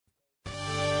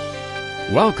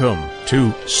Welcome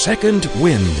to Second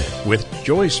Wind with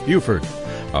Joyce Buford,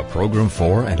 a program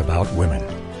for and about women.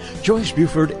 Joyce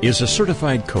Buford is a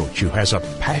certified coach who has a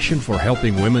passion for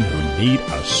helping women who need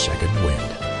a second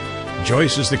wind.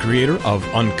 Joyce is the creator of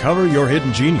Uncover Your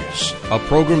Hidden Genius, a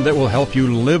program that will help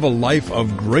you live a life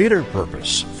of greater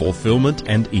purpose, fulfillment,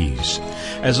 and ease.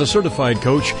 As a certified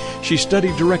coach, she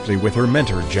studied directly with her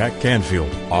mentor, Jack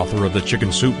Canfield, author of the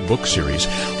Chicken Soup book series,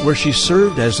 where she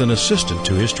served as an assistant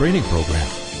to his training program.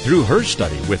 Through her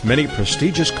study with many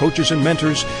prestigious coaches and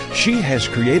mentors, she has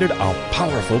created a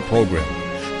powerful program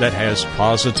that has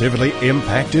positively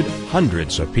impacted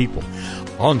hundreds of people.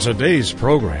 On today's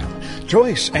program,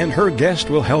 Joyce and her guest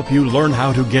will help you learn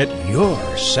how to get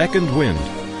your second wind.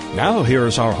 Now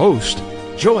here's our host,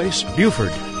 Joyce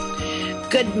Buford.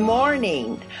 Good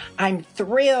morning. I'm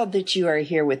thrilled that you are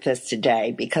here with us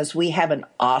today because we have an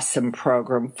awesome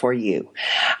program for you.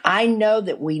 I know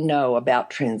that we know about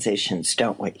transitions,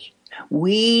 don't we?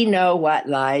 We know what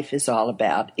life is all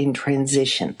about in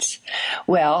transitions.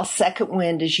 Well, Second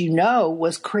Wind, as you know,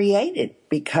 was created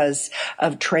because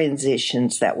of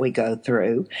transitions that we go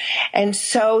through. And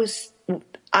so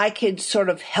I could sort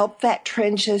of help that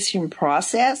transition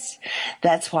process.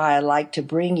 That's why I like to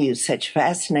bring you such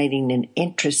fascinating and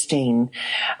interesting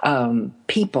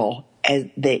people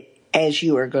as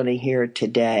you are going to hear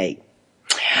today.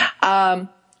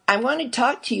 I want to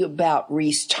talk to you about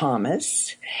Rhys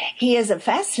Thomas. He is a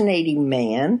fascinating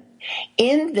man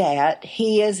in that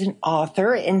he is an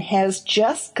author and has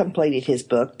just completed his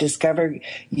book, Discover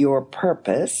Your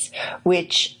Purpose,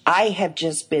 which I have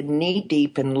just been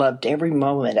knee-deep and loved every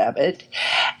moment of it.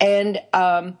 And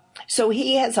so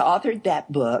he has authored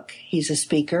that book. He's a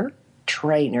speaker,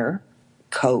 trainer,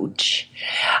 coach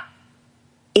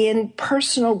in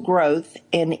personal growth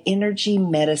and energy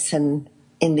medicine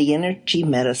in the energy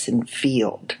medicine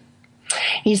field.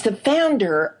 He's the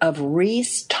founder of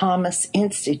Rhys Thomas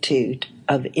Institute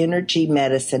of Energy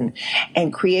Medicine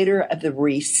and creator of the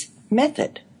Rhys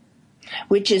Method,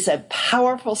 which is a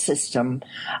powerful system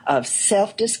of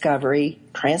self-discovery,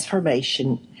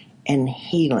 transformation, and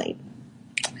healing.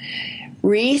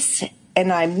 Rhys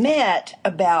and I met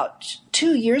about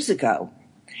 2 years ago,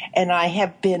 and I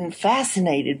have been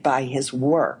fascinated by his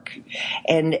work,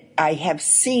 and I have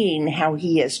seen how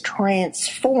he has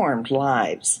transformed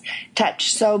lives,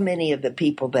 touched so many of the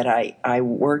people that I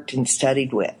worked and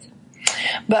studied with.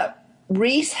 But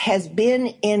Rhys has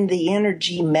been in the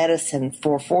energy medicine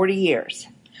for 40 years,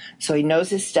 so he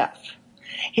knows his stuff.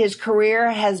 His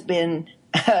career has been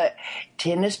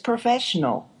tennis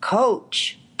professional,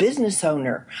 coach, business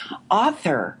owner,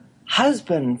 author,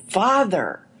 husband,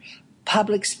 father,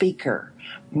 public speaker,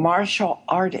 martial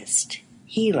artist,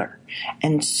 healer,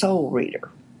 and soul reader.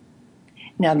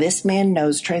 Now, this man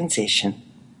knows transition.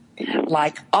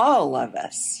 Like all of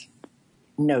us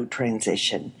know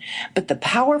transition. But the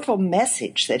powerful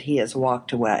message that he has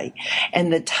walked away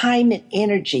and the time and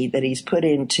energy that he's put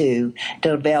into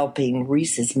developing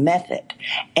Rhys's method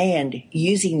and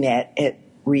using that at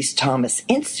Rhys Thomas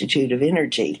Institute of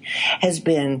Energy has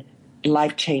been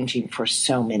life-changing for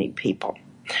so many people.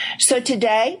 So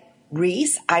today,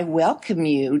 Rhys, I welcome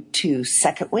you to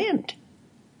Second Wind.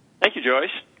 Thank you,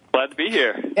 Joyce. Glad to be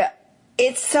here. Yeah,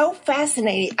 it's so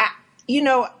fascinating.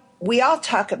 We all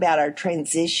talk about our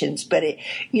transitions, but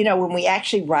when we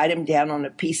actually write them down on a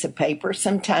piece of paper,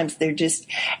 sometimes they're just,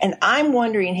 and I'm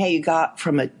wondering how you got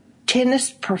from a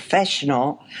tennis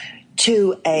professional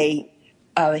to a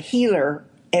healer,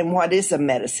 and what is a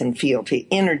medicine field,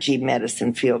 energy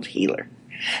medicine field healer.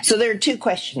 So there are two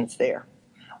questions there.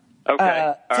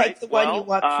 Okay. Take the one you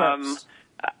want first.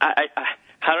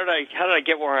 How did I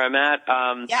get where I'm at?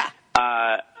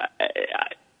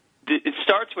 It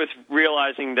starts with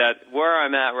realizing that where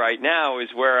I'm at right now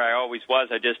is where I always was.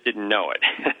 I just didn't know it.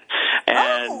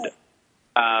 And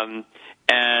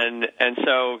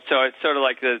so it's sort of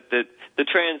like the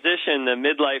transition, the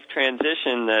midlife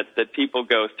transition that people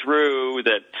go through,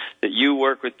 that you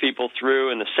work with people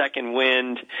through, and the second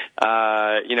wind.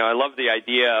 I love the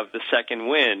idea of the second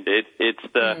wind.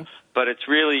 But it's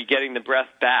really getting the breath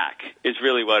back is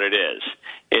really what it is.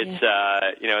 It's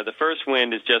the first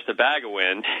wind is just a bag of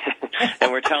wind,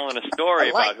 and we're telling a story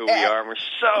about who we are, and we're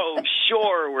so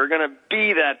sure we're going to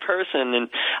be that person. And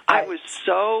I was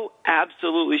so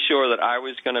absolutely sure that I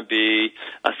was going to be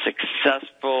a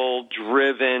successful,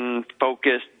 driven,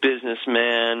 focused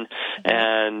businessman,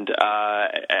 and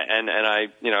I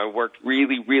worked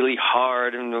really, really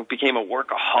hard and became a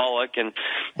workaholic,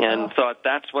 and thought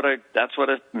that's what a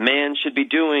man should be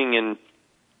doing.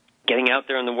 getting out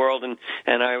there in the world,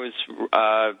 and I was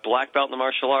black belt in the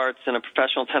martial arts and a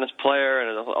professional tennis player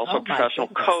and also a professional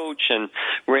coach, and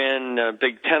ran a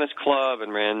big tennis club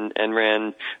and ran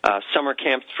summer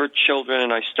camps for children,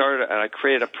 and I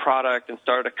created a product and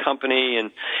started a company,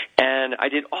 and I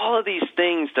did all of these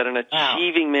things that an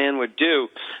achieving man would do.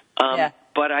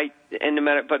 But no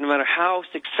matter how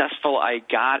successful I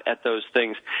got at those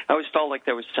things, I always felt like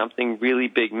there was something really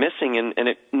big missing, and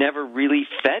it never really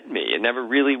fed me. It never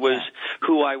really was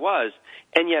who I was.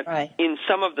 And yet, in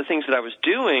some of the things that I was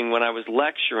doing when I was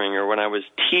lecturing or when I was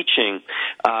teaching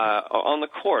on the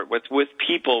court with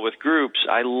people, with groups,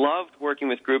 I loved working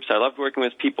with groups. I loved working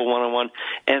with people one-on-one.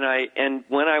 And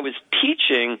when I was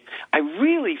teaching, I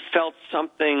really felt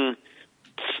something,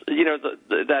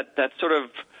 that sort of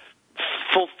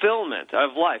fulfillment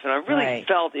of life, and I really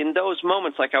felt in those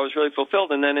moments like I was really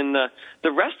fulfilled. And then in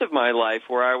the rest of my life,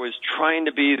 where I was trying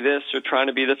to be this or trying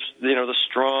to be this, the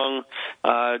strong,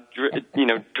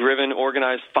 driven,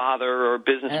 organized father or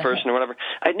business person or whatever,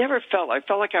 I felt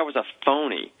like I was a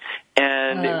phony.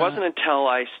 And it wasn't until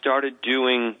I started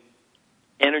doing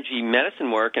energy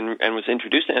medicine work and was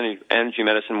introduced to energy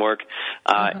medicine work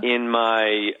in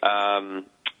my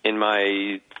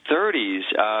 30s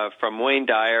from Wayne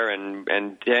Dyer and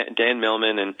Dan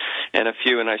Millman and a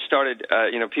few, and I started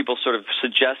people sort of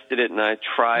suggested it, and I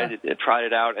tried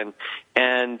it out,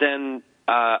 and then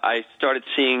I started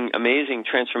seeing amazing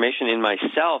transformation in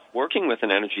myself working with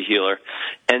an energy healer,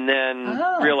 and then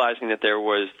realizing that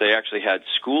they actually had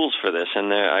schools for this,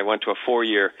 and I went to a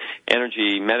 4-year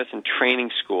energy medicine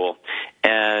training school,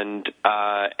 and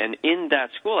in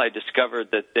that school I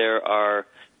discovered that there are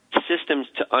systems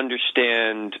to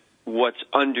understand what's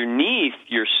underneath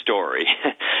your story.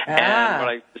 And what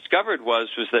I discovered was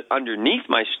that underneath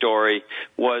my story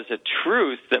was a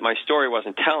truth that my story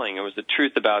wasn't telling. It was the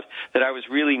truth about that I was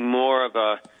really more of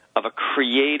a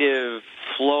creative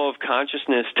flow of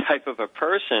consciousness type of a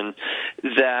person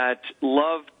that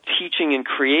loved teaching and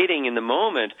creating in the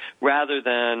moment rather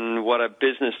than what a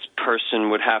business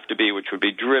person would have to be, which would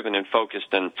be driven and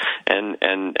focused and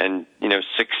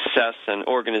success and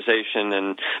organization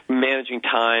and managing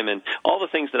time and all the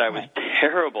things that I was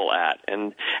terrible at.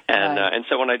 And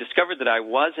so when I discovered that I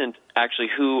wasn't actually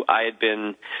who I had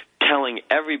been telling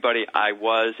everybody I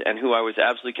was and who I was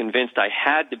absolutely convinced I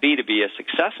had to be a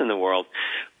success in the world,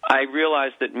 I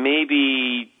realized that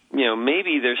maybe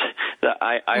there's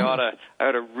I ought to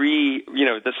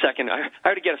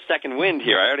get a second wind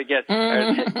here. I ought to get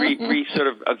sort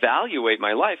of evaluate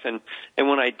my life, and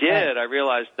when I did, I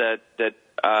realized that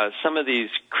some of these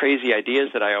crazy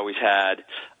ideas that I always had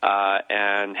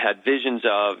and had visions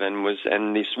of, and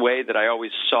this way that I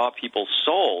always saw people's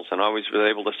souls and always was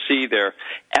able to see their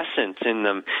essence in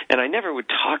them. And I never would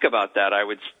talk about that. I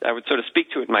would sort of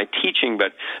speak to it in my teaching,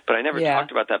 but I never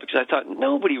talked about that because I thought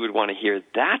nobody would want to hear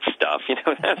that stuff.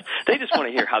 They just want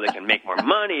to hear how they can make more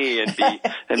money and be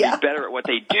better at what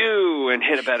they do and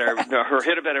hit a better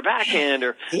backhand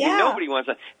nobody wants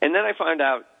that. And then I found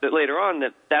out that later on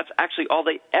that that's actually all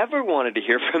they ever wanted to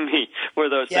hear from me were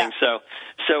those things. So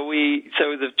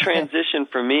the transition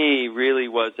for me really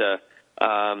was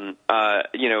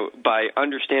by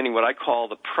understanding what I call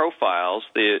the profiles,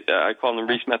 I call them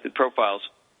Rhys Method profiles.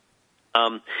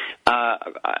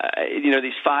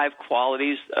 These 5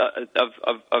 qualities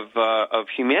of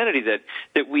humanity that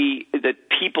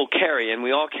people carry, and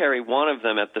we all carry one of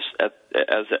them as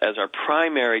our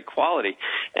primary quality.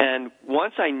 And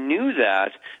once I knew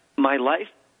that, my life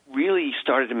really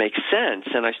started to make sense,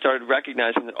 and I started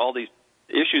recognizing that all these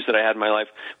issues that I had in my life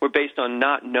were based on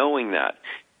not knowing that.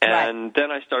 And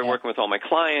then I started working with all my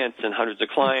clients and hundreds of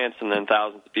clients and then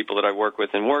thousands of people that I work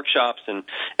with in workshops and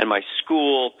my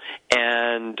school.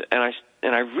 And I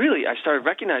started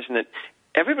recognizing that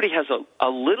everybody has a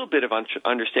little bit of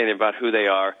understanding about who they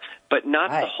are, but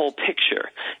not the whole picture.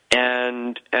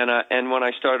 And when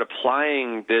I started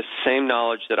applying this same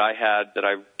knowledge that I had, that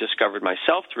I discovered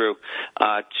myself through,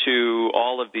 to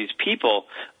all of these people,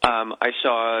 I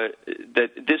saw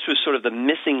that this was sort of the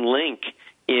missing link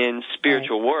in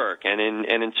spiritual work and in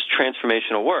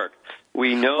transformational work.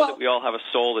 We know that we all have a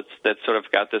soul that's sort of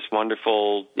got this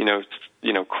wonderful,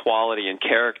 quality and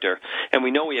character, and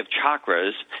we know we have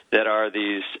chakras that are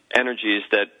these energies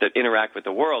that interact with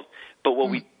the world. But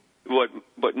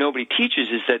what nobody teaches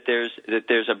is that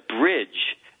there's a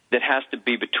bridge that has to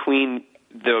be between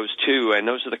those two, and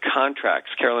those are the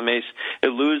contracts. Carolyn Mace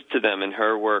alludes to them in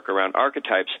her work around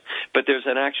archetypes, but there's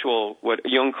an actual, what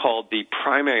Jung called the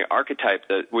primary archetype,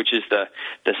 which is the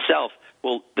self.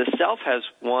 Well, the self has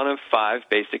one of 5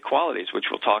 basic qualities, which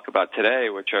we'll talk about today,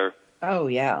 which are Oh,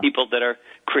 yeah. People that are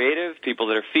creative, people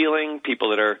that are feeling, people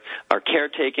that are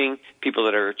caretaking, people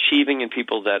that are achieving, and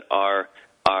people that are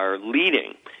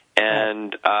leading.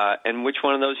 And which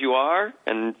one of those you are,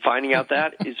 and finding out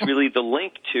that is really the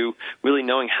link to really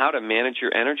knowing how to manage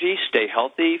your energy, stay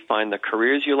healthy, find the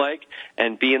careers you like,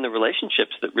 and be in the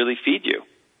relationships that really feed you.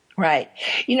 Right.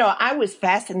 I was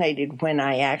fascinated when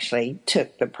I actually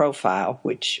took the profile,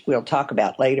 which we'll talk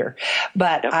about later.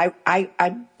 But yep.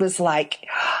 I was like,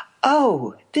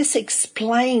 oh, this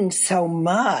explains so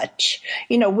much.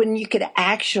 When you could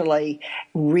actually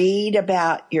read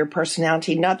about your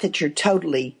personality, not that you're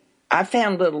totally, I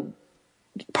found little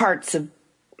parts of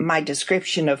my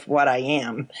description of what I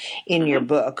am in your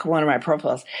book, one of my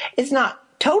profiles. It's not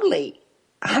totally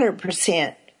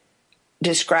 100%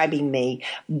 describing me,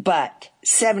 but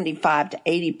 75 to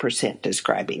 80%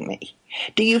 describing me.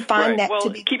 Do you find that to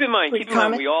be keep in mind,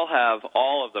 we all have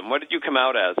all of them. What did you come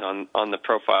out as on the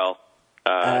profile?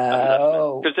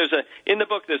 Because in the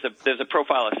book there's a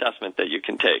profile assessment that you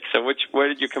can take. So where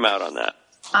did you come out on that?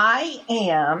 I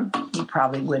am, you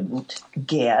probably wouldn't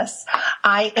guess,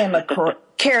 I am a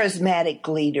charismatic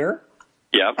leader.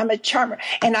 Yeah. I'm a charmer,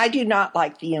 and I do not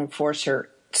like the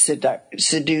enforcer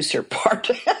seducer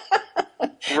part.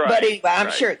 Right, but anyway,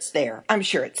 I'm sure it's there.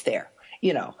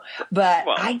 But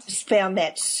I just found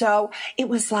that it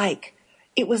was like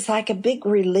a big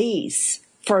release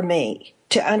for me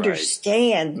to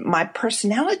understand my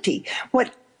personality,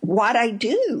 what I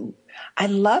do. I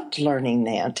loved learning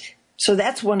that. So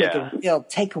that's one of the real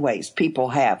takeaways people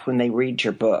have when they read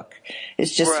your book.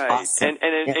 It's just awesome.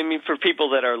 And I mean, for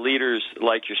people that are leaders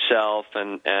like yourself,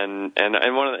 and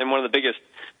one of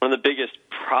the biggest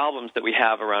problems that we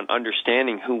have around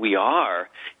understanding who we are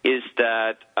is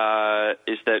that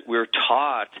we're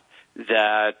taught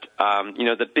that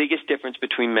the biggest difference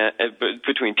between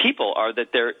people are that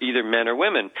they're either men or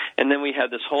women. And then we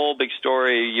had this whole big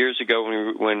story years ago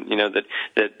when the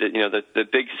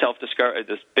big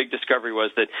this big discovery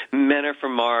was that men are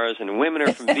from Mars and women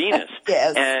are from Venus.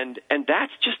 Yes. And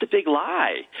that's just a big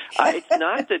lie. It's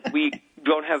not that we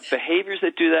don't have behaviors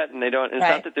that do that, and they don't. It's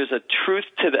not that there's a truth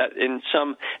to that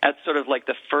at sort of like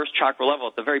the first chakra level,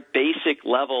 at the very basic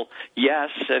level. Yes,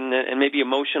 and maybe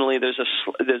emotionally there's a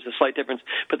slight difference,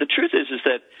 but the truth is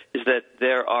that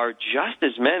there are just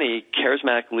as many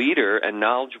charismatic leader and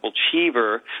knowledgeable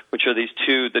achiever, which are the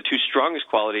two strongest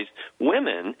qualities,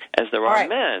 women, as there are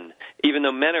men. Even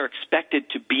though men are expected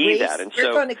to be Rhys, that, and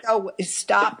we're going to go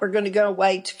stop. We're going to go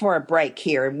wait for a break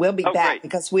here, and we'll be back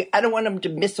because I don't want them to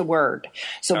miss a word.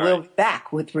 So we'll be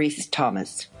back with Rhys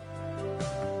Thomas.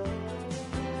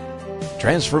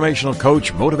 Transformational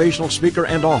coach, motivational speaker,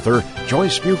 and author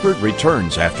Joyce Buford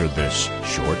returns after this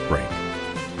short break.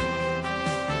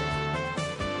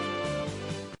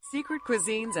 Secret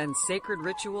Cuisines and Sacred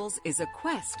Rituals is a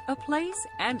quest, a place,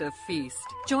 and a feast.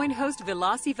 Join host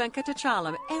Vilasi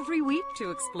Venkatachalam every week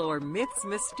to explore myths,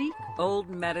 mystique, old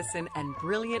medicine, and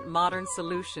brilliant modern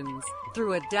solutions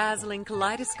through a dazzling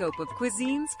kaleidoscope of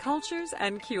cuisines, cultures,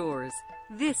 and cures.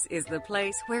 This is the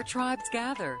place where tribes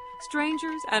gather,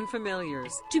 strangers and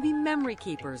familiars, to be memory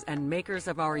keepers and makers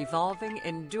of our evolving,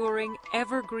 enduring,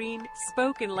 evergreen,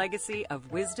 spoken legacy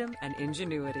of wisdom and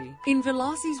ingenuity. In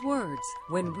Vilasi's words,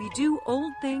 when we do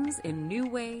old things in new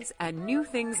ways and new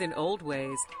things in old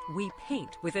ways, we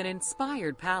paint with an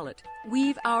inspired palette,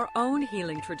 weave our own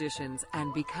healing traditions,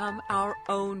 and become our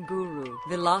own guru.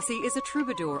 Vilasi is a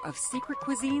troubadour of secret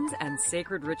cuisines and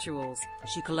sacred rituals.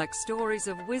 She collects stories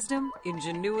of wisdom,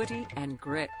 ingenuity, and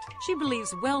grit. She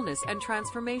believes wellness and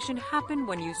transformation happen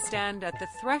when you stand at the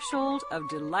threshold of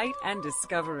delight and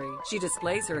discovery. She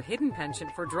displays her hidden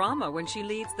penchant for drama when she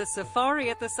leads the safari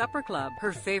at the supper club.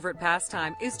 Her favorite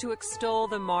pastime is to extol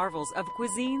the marvels of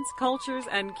cuisines, cultures,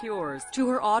 and cures. To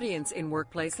her audience in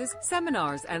workplaces,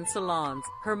 seminars, and salons,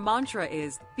 her mantra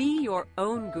is, be your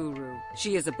own guru.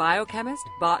 She is a biochemist,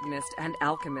 botanist, and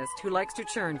alchemist who likes to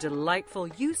churn delightful,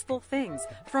 useful things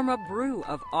from a brew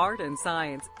of art and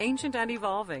science, ancient and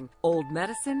evolving, old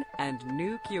medicine, and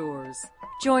new cures.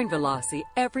 Join Vilasi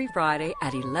every Friday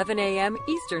at 11 a.m.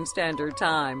 Eastern Standard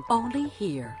Time, only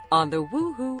here on the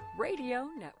Woohoo Radio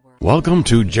Network. Welcome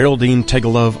to Geraldine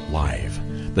Tegelove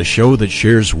Live, the show that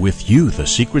shares with you the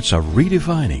secrets of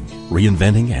redefining,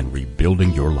 reinventing, and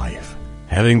rebuilding your life.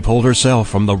 Having pulled herself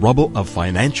from the rubble of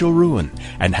financial ruin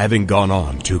and having gone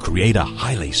on to create a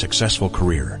highly successful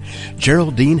career,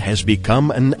 Geraldine has become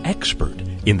an expert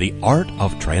in the art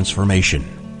of transformation.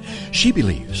 She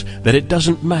believes that it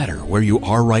doesn't matter where you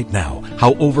are right now,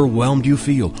 how overwhelmed you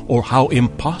feel, or how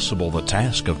impossible the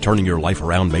task of turning your life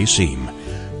around may seem.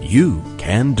 You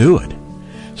can do it.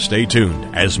 Stay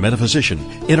tuned as metaphysician,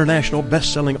 international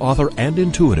best-selling author, and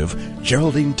intuitive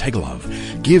Geraldine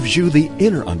Tegelov gives you the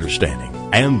inner understanding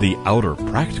and the outer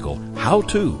practical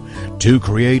how-to to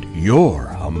create your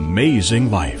amazing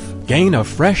life. Gain a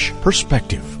fresh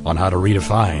perspective on how to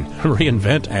redefine,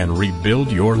 reinvent, and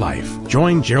rebuild your life.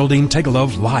 Join Geraldine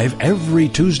Tegelov live every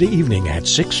Tuesday evening at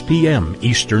 6 p.m.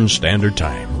 Eastern Standard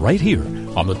Time, right here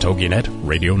on the TogiNet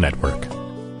Radio Network.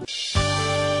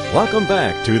 Welcome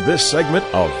back to this segment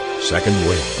of Second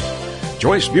Wind.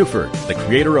 Joyce Buford, the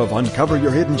creator of Uncover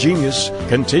Your Hidden Genius,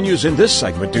 continues in this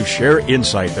segment to share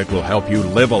insight that will help you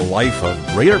live a life of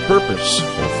greater purpose,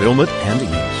 fulfillment, and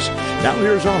ease. Now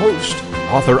here's our host,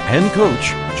 author and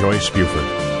coach, Joyce Buford.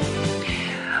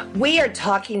 We are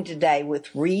talking today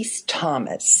with Rhys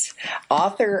Thomas,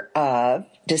 author of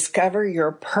Discover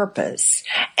Your Purpose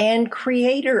and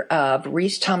creator of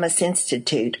Rhys Thomas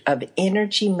Institute of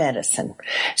Energy Medicine.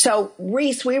 So,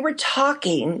 Rhys, we were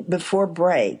talking before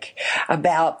break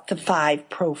about the 5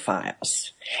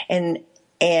 profiles and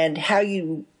how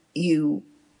you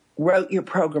wrote your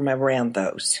program around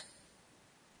those.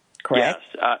 Correct?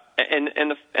 Yes,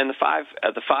 and the 5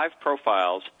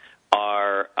 profiles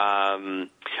are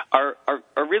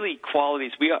really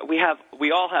qualities. We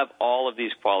all have all of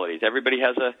these qualities. Everybody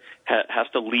has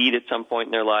to lead at some point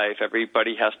in their life.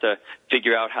 Everybody has to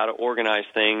figure out how to organize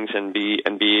things and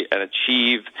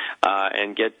achieve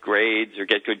and get grades or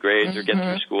get good grades or get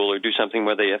through school or do something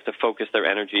where they have to focus their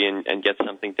energy and get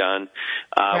something done.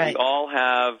 Right. We all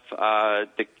have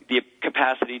the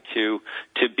capacity to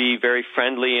be very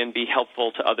friendly and be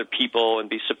helpful to other people and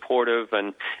be supportive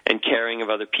and caring of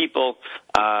other people.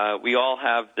 We all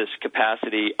have this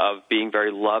capacity of being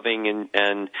very loving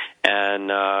and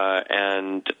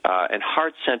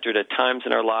heart-centered at times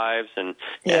in our lives and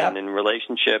in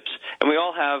relationships. And we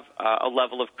all have a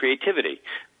level of creativity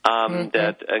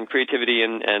creativity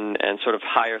and sort of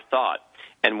higher thought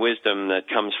and wisdom that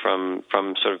comes from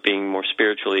sort of being more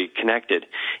spiritually connected.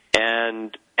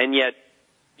 And yet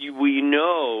we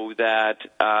know that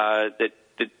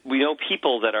we know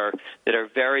people that are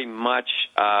very much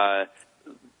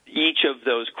each of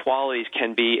those qualities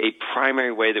can be a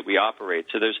primary way that we operate.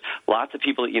 So there's lots of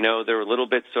people that they're a little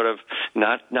bit sort of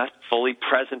not fully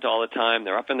present all the time.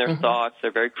 They're up in their thoughts.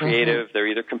 They're very creative. They're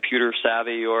either computer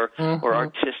savvy or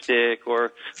artistic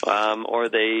or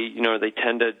they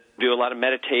tend to do a lot of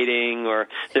meditating, or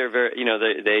they're very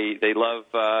they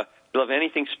love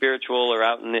anything spiritual or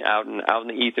out in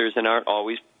the ethers and aren't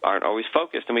always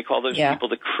focused. And we call those people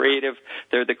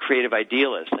they're the creative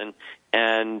idealists.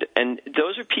 And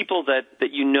those are people that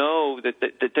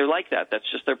that they're like that. That's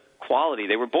just their quality.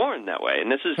 They were born that way.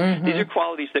 And these are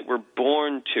qualities that we're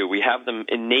born to. We have them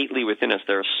innately within us.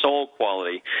 They're a soul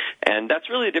quality. And that's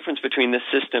really the difference between this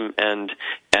system and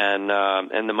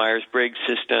the Myers-Briggs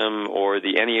system or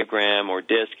the Enneagram or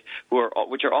DISC,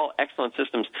 which are all excellent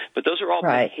systems, but those are all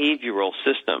behavioral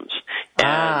systems.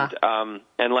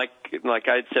 And like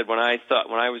I had said, when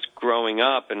I was growing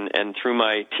up and through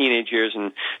my teenage years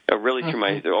and really through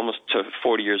my almost to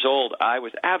 40 years old, I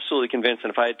was absolutely convinced that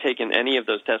if I had taken any of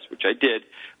those tests, which I did,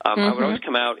 I would always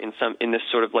come out in this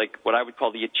sort of like what I would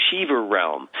call the achiever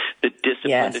realm, the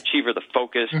disciplined achiever, the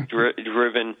focused,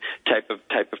 driven type of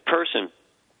person.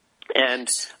 And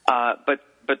but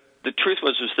the truth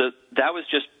was that was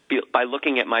just by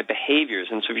looking at my behaviors.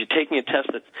 And so if you're taking a test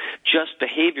that's just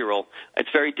behavioral, it's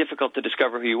very difficult to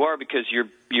discover who you are because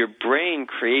your brain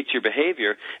creates your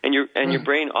behavior, and your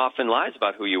brain often lies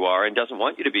about who you are and doesn't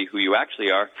want you to be who you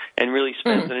actually are, and really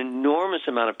spends an enormous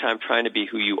amount of time trying to be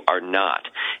who you are not.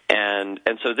 And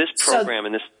so this program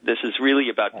and this is really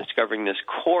about discovering this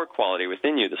core quality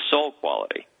within you, the soul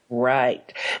quality.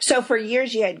 Right. So for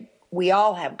years we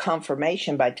all have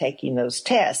confirmation by taking those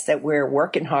tests that we're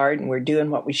working hard and we're doing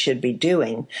what we should be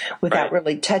doing without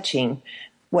really touching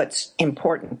what's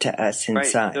important to us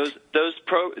inside. Right.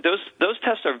 Those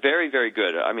tests are very, very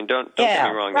good. I mean, don't get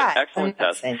me wrong. They're excellent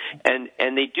tests. And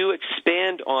they do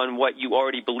expand on what you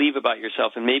already believe about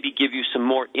yourself and maybe give you some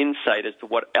more insight as to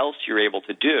what else you're able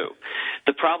to do.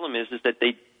 The problem is that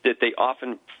they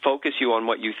often focus you on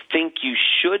what you think you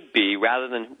should be rather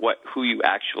than who you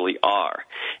actually are.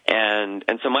 And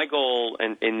so my goal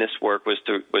in this work was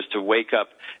to wake up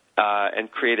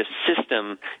and create a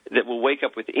system that will wake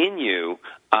up within you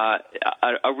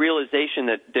a realization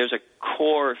that there's a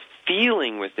core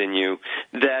feeling within you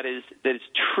that is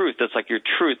truth. That's like your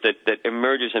truth that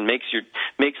emerges and makes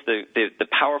the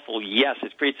powerful yes.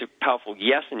 It creates a powerful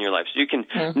yes in your life. So you can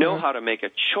know how to make a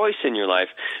choice in your life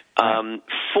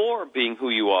for being who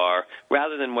you are,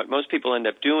 rather than what most people end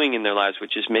up doing in their lives,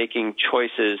 which is making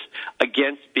choices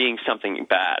against being something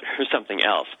bad or something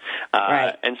else.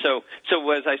 And so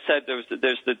as I said,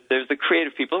 there's the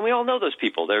creative people, and we all know those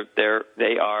people.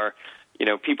 They are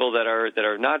people that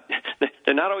are not,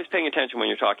 they're not always paying attention when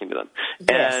you're talking to them.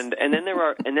 Yes. And then there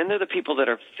are the people that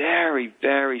are very,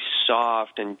 very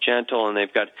soft and gentle, and they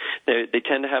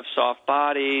tend to have soft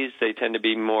bodies. They tend to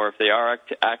be more, if they are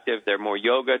active, they're more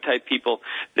yoga type people.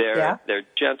 They're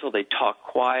gentle. They talk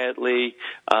quietly.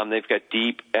 They've got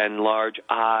deep and large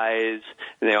eyes.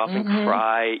 And they often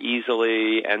cry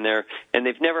easily, and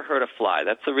they've never hurt a fly.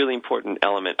 That's a really important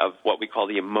element of what we call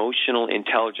the emotional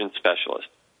intelligence specialist.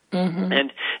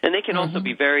 And they can also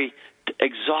be very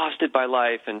exhausted by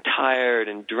life and tired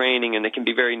and draining, and they can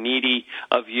be very needy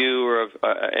of you or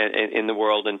in the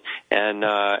world, and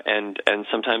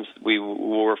sometimes we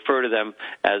will refer to them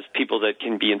as people that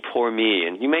can be in poor me.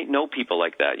 And you might know people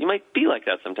like that. You might be like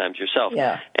that sometimes yourself,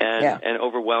 and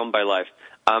overwhelmed by life.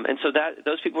 And so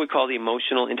those people we call the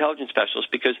emotional intelligence specialists,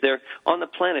 because they're on the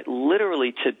planet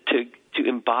literally to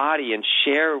embody and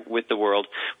share with the world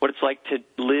what it's like to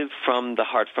live from the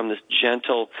heart, from this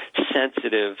gentle,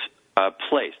 sensitive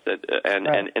place, and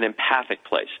an empathic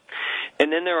place. And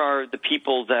then there are the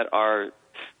people that are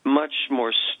much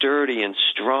more sturdy and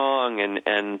strong and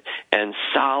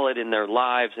solid in their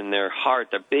lives and their heart.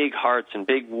 They're big hearts and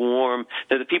big warm.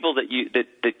 They're the people that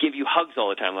give you hugs all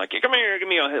the time, like, come here, give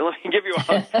me a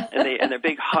hug. and they're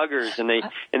big huggers, and they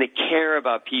care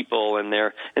about people, and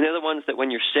they're the ones that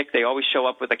when you're sick, they always show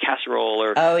up with a casserole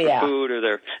or food,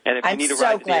 and if you need a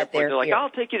ride to the airport, they're like, I'll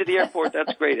take you to the airport.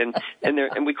 That's great. And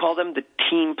we call them the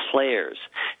team players.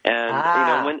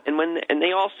 And and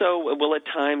they also will at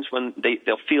times when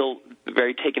they'll feel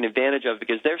very taken advantage of,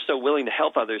 because they're so willing to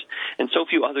help others, and so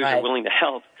few others are willing to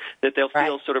help, that they'll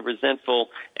feel sort of resentful,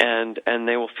 and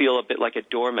they will feel a bit like a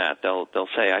doormat. They'll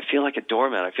say, I feel like a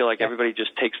doormat. I feel like everybody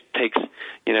just takes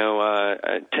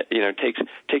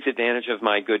advantage of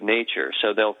my good nature. So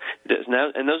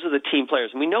and those are the team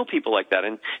players, and we know people like that,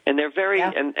 and they're very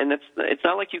and it's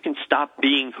not like you can stop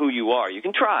being who you are. You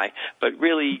can try, but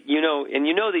really,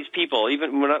 these people,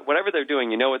 even whatever they're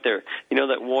doing,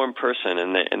 that warm person,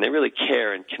 and they really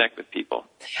care and connect with people.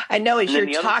 I know as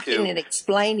you're talking and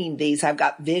explaining these, I've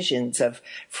got visions of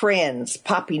friends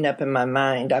popping up in my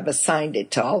mind. I've assigned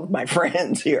it to all of my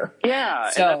friends here. Yeah,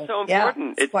 so, and that's so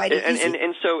important. It's quite easy.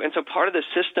 And so part of the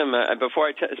system, before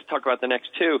I talk about the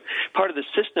next two, part of the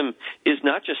system is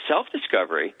not just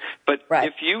self-discovery, but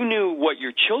if you knew what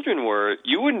your children were,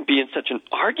 you wouldn't be in such an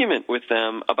argument with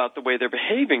them about the way they're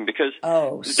behaving, because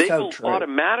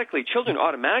children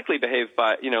automatically behave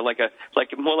by,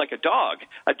 more like a dog.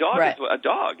 A dog is a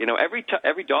dog. Every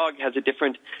dog has a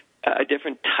different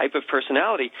type of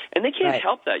personality, and they can't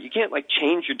help that. You can't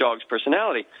change your dog's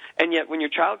personality. And yet when your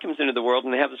child comes into the world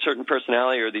and they have a certain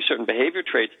personality or these certain behavior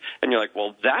traits, and you're like,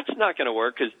 well, that's not going to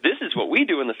work because this is what we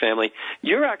do in the family,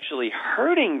 you're actually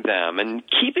hurting them and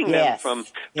keeping them from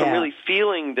really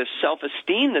feeling the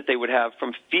self-esteem that they would have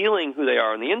from feeling who they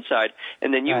are on the inside,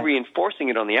 and then you reinforcing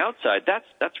it on the outside.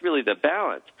 That's really the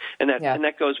balance. And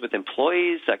that goes with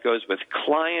employees, that goes with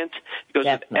clients, it goes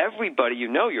with everybody,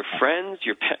 your friends,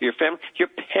 your family, your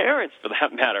parents, for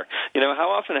that matter.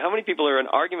 How many people are in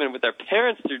argument with their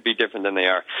parents to be different than they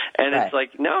are? And it's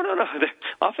like, no.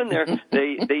 Often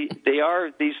they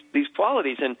are these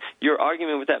qualities, and you're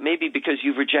arguing with that maybe because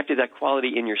you've rejected that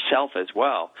quality in yourself as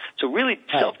well. So really,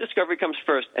 self-discovery comes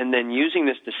first, and then using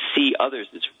this to see others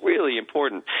is really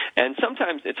important. And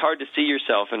sometimes it's hard to see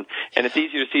yourself, and it's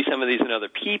easier to see some of these in other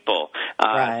people.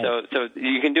 So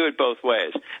you can do it both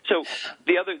ways. So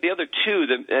the other two,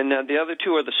 the other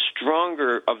two are the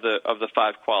stronger of the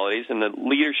five qualities, and the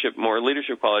more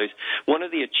leadership qualities. One are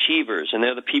the achievers, and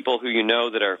they're the people who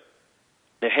that are,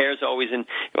 their hair's always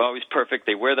perfect.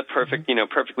 They wear the perfect,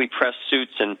 perfectly pressed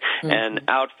suits and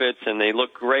outfits, and they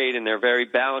look great, and they're very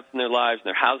balanced in their lives, and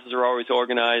their houses are always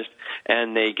organized,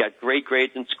 and they got great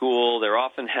grades in school. They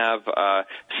often have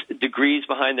degrees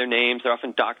behind their names. They're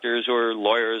often doctors or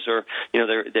lawyers, or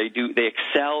they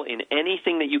excel in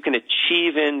anything that you can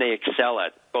achieve in. They excel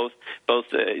at. both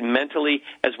mentally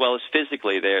as well as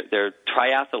physically. They're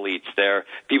triathletes. They're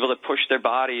people that push their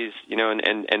bodies,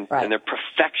 and they're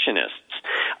perfectionists.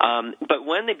 But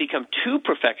when they become too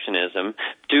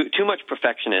much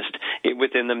perfectionist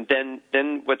within them,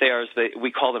 then what they are is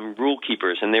we call them rule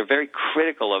keepers, and they're very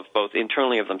critical of both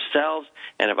internally of themselves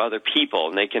and of other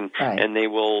people, and they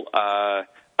will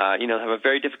have a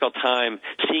very difficult time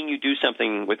seeing you do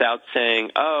something without saying,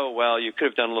 "Oh, well, you could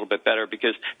have done a little bit better,"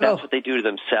 because that's what they do to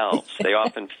themselves. They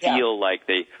often feel like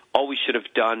they always should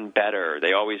have done better.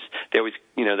 They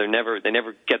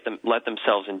never let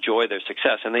themselves enjoy their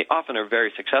success, and they often are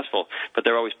very successful, but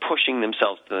they're always pushing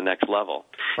themselves to the next level.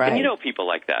 Right. And people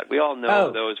like that. We all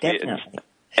know those. Definitely.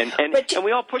 And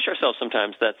we all push ourselves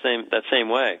sometimes that same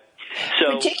way.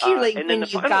 So, particularly and then the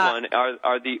final one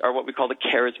are what we call the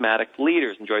charismatic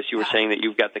leaders. And Joyce, you were saying that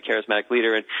you've got the charismatic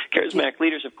leader, and charismatic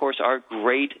leaders, of course, are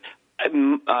great,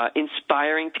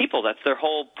 inspiring people. That's their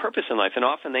whole purpose in life, and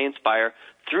often they inspire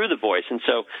through the voice. And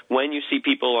so when you see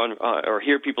people or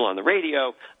hear people on the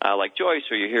radio, like Joyce,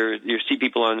 or you see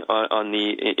people on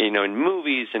the in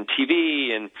movies and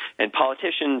TV and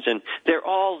politicians, and they're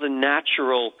all the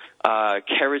natural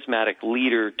charismatic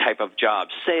leader type of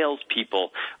jobs.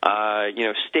 Salespeople,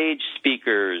 stage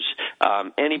speakers,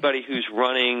 anybody who's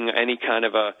running any kind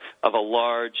of a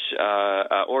large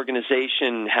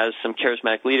organization has some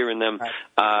charismatic leader in them.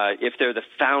 Right. If they're the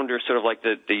founder, sort of like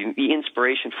the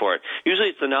inspiration for it. Usually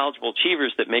it's the knowledgeable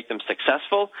achievers that make them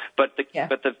successful, but the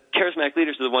charismatic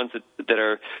leaders are the ones that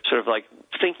are sort of like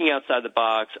thinking outside the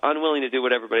box, unwilling to do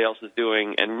what everybody else is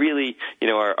doing, and really,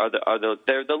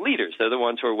 they're the leaders. They're the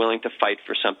ones who are willing to fight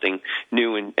for something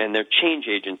new, and they're change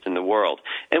agents in the world.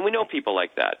 And we know people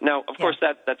like that. Now, of course,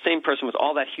 that same person with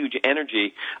all that huge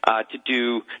energy to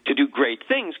do great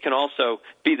things can also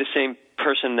be the same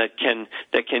person that can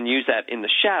use that in the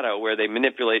shadow, where they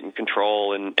manipulate and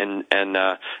control, and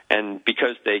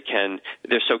because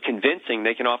they're so convincing,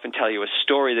 they can often tell you a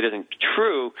story that isn't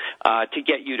true to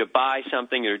get you to buy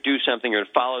something or do something or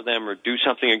follow them or do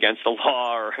something against the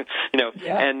law, or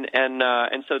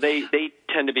and so they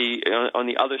tend to be on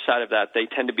the other side of that. They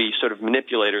tend to be sort of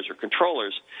manipulators or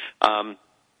controllers.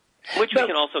 Which we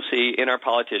can also see in our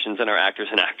politicians and our actors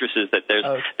and actresses, that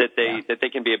they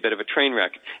can be a bit of a train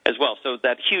wreck as well. So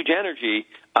that huge energy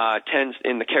tends,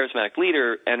 in the charismatic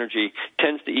leader energy,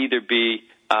 tends to either be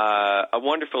a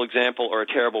wonderful example or a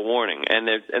terrible warning, and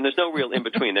there's no real in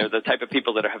between. They're the type of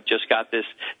people that have just got this.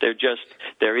 They're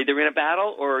either in a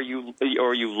battle or you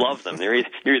love them. You're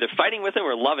either fighting with them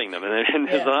or loving them, and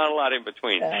there's not a lot in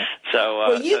between. So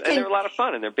and they're a lot of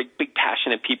fun, and they're big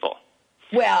passionate people.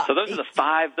 Well, so those are the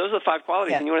five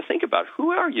qualities, and you want to think about,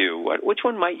 who are you? Which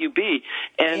one might you be?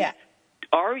 And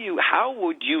how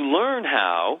would you learn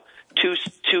how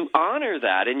to honor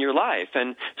that in your life?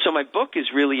 And so my book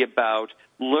is really about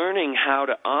learning how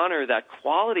to honor that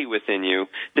quality within you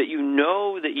that you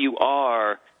know that you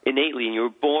are innately, and you were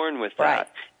born with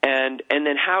that. Right. And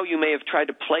then how you may have tried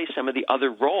to play some of the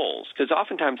other roles, because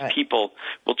oftentimes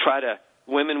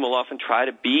women will often try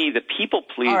to be the people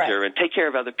pleaser and take care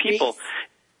of other people.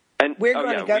 And we're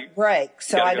going to go to break,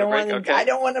 so I don't want them. Okay. I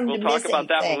don't want them to miss anything. We'll talk about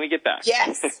that when we get back.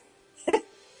 Yes.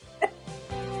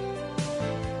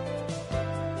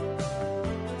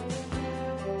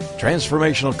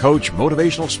 Transformational coach,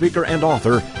 motivational speaker, and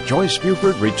author Joyce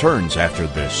Buford returns after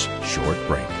this short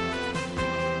break.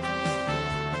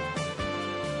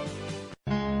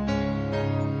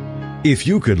 If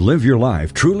you could live your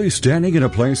life truly standing in a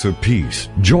place of peace,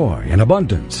 joy, and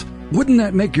abundance, wouldn't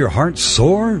that make your heart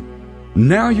soar?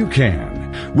 Now you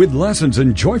can, with Lessons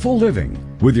in Joyful Living,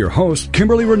 with your host,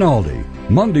 Kimberly Rinaldi,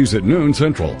 Mondays at noon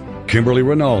Central. Kimberly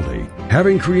Rinaldi,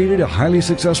 having created a highly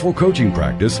successful coaching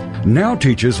practice, now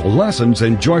teaches Lessons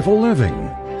in Joyful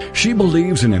Living. She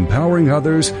believes in empowering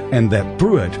others, and that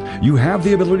through it, you have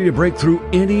the ability to break through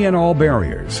any and all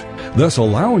barriers, thus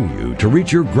allowing you to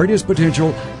reach your greatest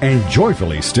potential and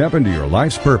joyfully step into your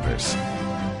life's purpose.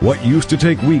 What used to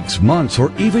take weeks, months,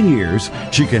 or even years,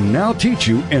 she can now teach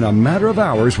you in a matter of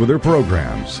hours with her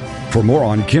programs. For more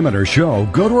on Kim and her show,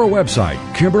 go to her website,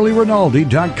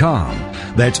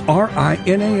 KimberlyRinaldi.com. That's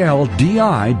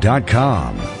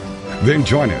RINALDI.com. Then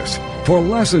join us for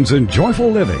Lessons in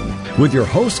Joyful Living with your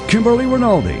host, Kimberly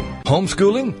Rinaldi.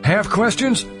 Homeschooling? Have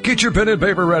questions? Get your pen and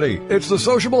paper ready. It's the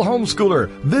sociable homeschooler,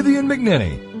 Vivian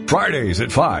McNinney. Fridays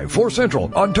at 5, 4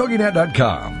 Central on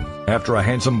TogiNet.com. After a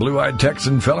handsome blue-eyed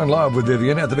Texan fell in love with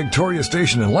Vivian at the Victoria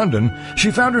Station in London,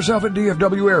 she found herself at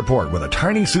DFW Airport with a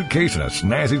tiny suitcase and a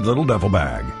snazzy little duffel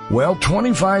bag. Well,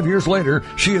 25 years later,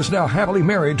 she is now happily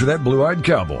married to that blue-eyed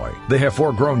cowboy. They have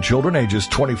 4 grown children ages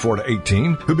 24 to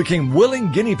 18 who became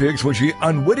willing guinea pigs when she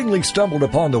unwittingly stumbled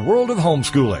upon the world of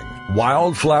homeschooling.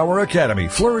 Wildflower Academy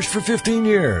flourished for 15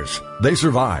 years. They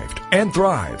survived and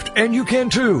thrived, and you can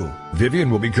too. Vivian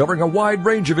will be covering a wide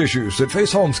range of issues that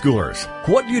face homeschoolers.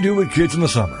 What do you do with kids in the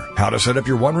summer? How to set up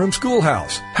your one-room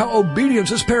schoolhouse? How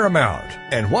obedience is paramount?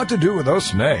 And what to do with those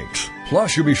snakes?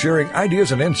 Plus, you'll be sharing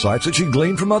ideas and insights that she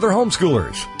gleaned from other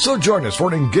homeschoolers. So join us for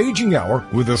an engaging hour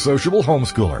with the sociable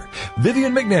homeschooler,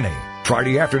 Vivian McNinney.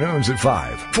 Friday afternoons at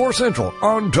 5, 4 Central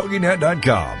on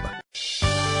TogiNet.com.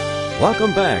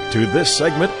 Welcome back to this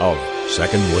segment of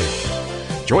Second Wind.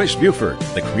 Joyce Buford,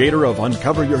 the creator of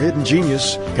Uncover Your Hidden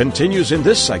Genius, continues in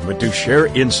this segment to share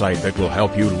insight that will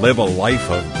help you live a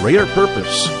life of greater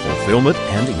purpose, fulfillment,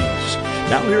 and ease.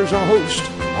 Now here's our host,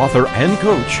 author and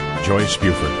coach, Joyce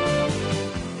Buford.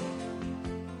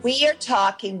 We are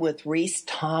talking with Rhys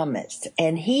Thomas,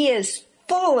 and he is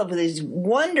full of this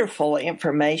wonderful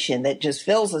information that just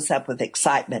fills us up with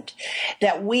excitement,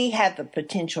 that we have the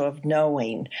potential of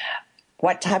knowing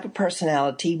what type of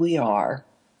personality we are,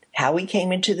 how we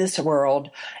came into this world,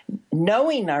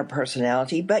 knowing our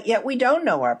personality, but yet we don't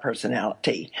know our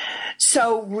personality.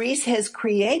 So Rhys has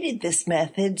created this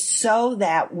method so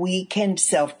that we can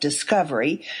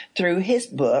self-discovery through his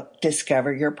book,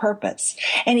 Discover Your Purpose.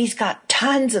 And he's got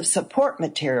tons of support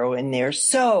material in there,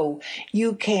 so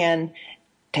you can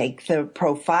take the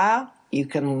profile, you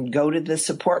can go to the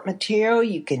support material,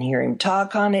 you can hear him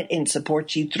talk on it and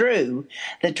support you through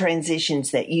the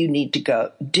transitions that you need to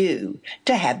go do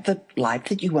to have the life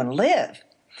that you want to live.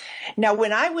 Now,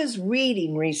 when I was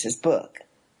reading Rhys's book,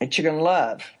 that you're going to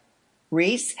love,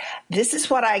 Rhys, this is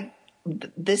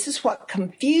what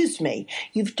confused me.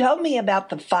 You've told me about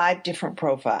the 5 different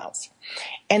profiles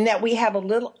and that we have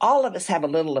all of us have a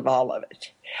little of all of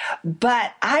it.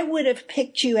 But I would have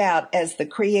picked you out as the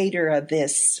creator of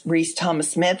this Rhys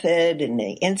Thomas method and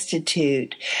the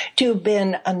Institute to have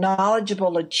been a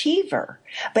knowledgeable achiever.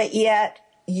 But yet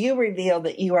you reveal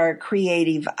that you are a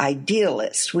creative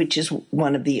idealist, which is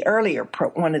one of the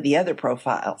other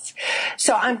profiles.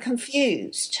 So I'm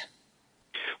confused.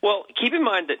 Well, keep in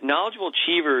mind that knowledgeable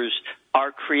achievers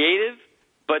are creative,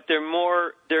 but they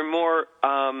are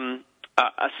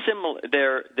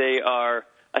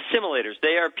assimilators.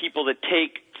 They are people that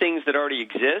take things that already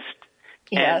exist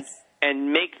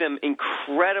and make them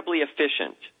incredibly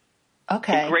efficient.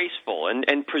 Okay. And graceful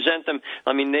and present them.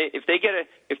 I mean, they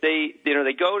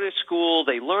go to school,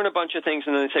 they learn a bunch of things,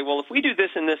 and then they say, well, if we do this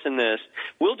and this and this,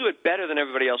 we'll do it better than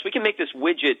everybody else. We can make this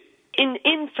widget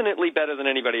infinitely better than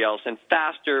anybody else, and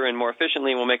faster and more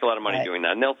efficiently, and we'll make a lot of money doing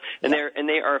that. And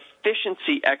they are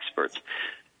efficiency experts.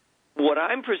 What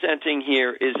I'm presenting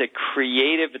here is a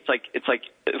creative. It's like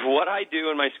what I do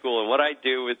in my school and what I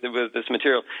do with this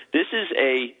material. This is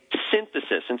a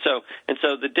synthesis, and so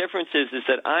the difference is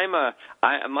that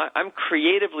I'm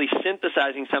creatively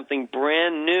synthesizing something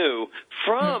brand new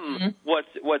from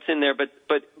what's in there, but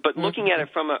looking at it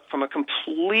from a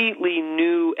completely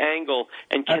new angle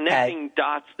and connecting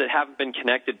dots that haven't been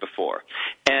connected before.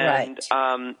 And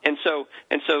so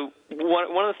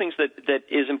one of the things that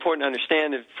is important to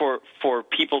understand is for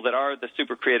people that are the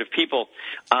super creative people,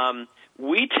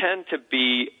 we tend to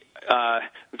be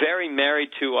very married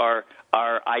to our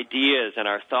ideas and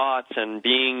our thoughts and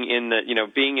being in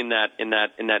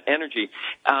that energy.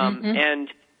 And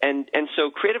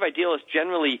so creative idealists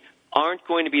generally aren't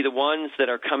going to be the ones that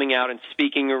are coming out and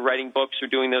speaking or writing books or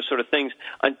doing those sort of things,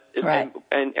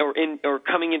 or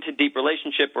coming into deep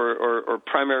relationship or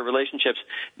primary relationships.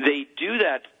 They do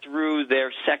that through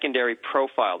their secondary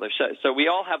profile. So we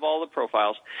all have all the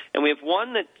profiles, and we have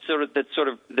one that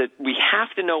we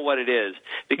have to know what it is,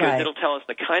 because it'll tell us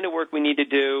the kind of work we need to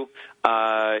do,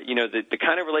 the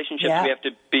kind of relationships we have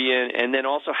to be in, and then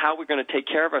also how we're going to take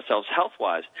care of ourselves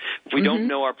health-wise if we don't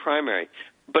know our primary.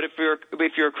 But if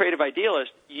you're a creative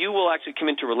idealist, you will actually come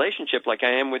into relationship like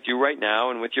I am with you right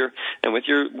now, and with your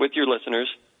listeners.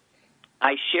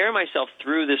 I share myself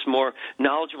through this more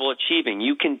knowledgeable achieving.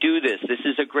 You can do this. This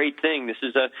is a great thing. This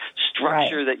is a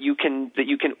structure that you can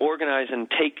organize and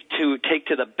take to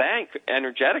the bank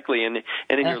energetically and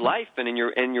in your life and in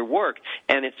your work.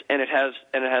 And it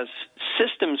has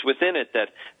systems within it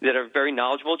that are very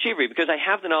knowledgeable achiever, because I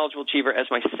have the knowledgeable achiever as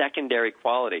my secondary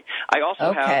quality. I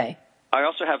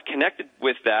also have connected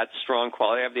with that strong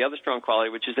quality. I have the other strong quality,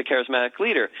 which is the charismatic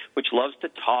leader, which loves to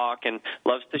talk and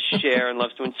loves to share and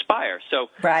loves to inspire. So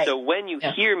when you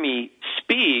hear me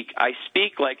speak, I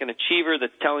speak like an achiever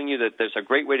that's telling you that there's a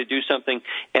great way to do something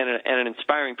and an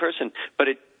inspiring person.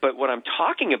 But what I'm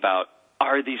talking about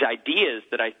are these ideas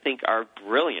that I think are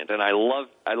brilliant, and I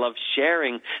love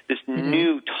sharing this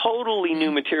new, totally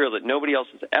new material that nobody else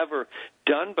has ever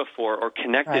done before or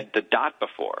connected the dot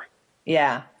before.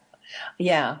 Yeah.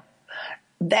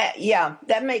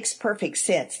 That makes perfect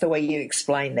sense, the way you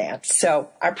explain that.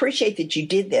 So I appreciate that you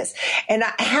did this. And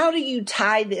how do you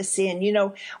tie this in? You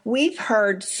know, we've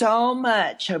heard so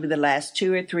much over the last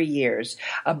 2 or 3 years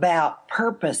about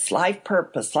purpose, life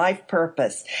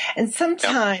purpose. And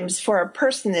sometimes for a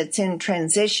person that's in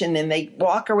transition and they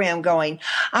walk around going,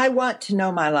 I want to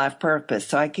know my life purpose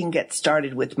so I can get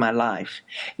started with my life.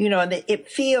 You know, and it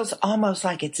feels almost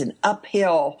like it's an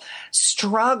uphill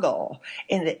struggle.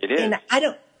 And it is. And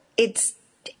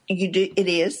it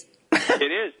is.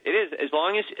 It is. As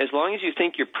long as you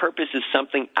think your purpose is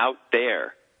something out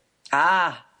there.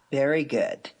 Ah, very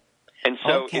good. And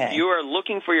so if you are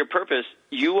looking for your purpose,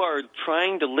 you are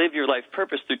trying to live your life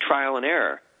purpose through trial and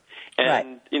error.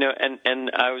 And you know,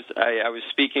 and I was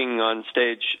speaking on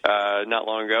stage not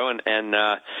long ago, and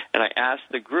I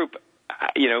asked the group.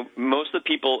 You know, most of the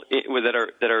people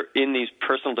that are in these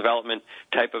personal development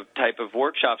type of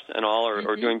workshops and all,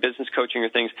 or doing business coaching or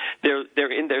things,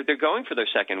 they're going for their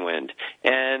second wind.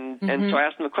 And so I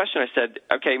asked them a question. I said,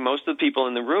 okay, most of the people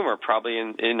in the room are probably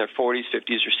in their 40s,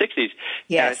 50s, or 60s.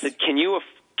 Yes. And I said, can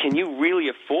you really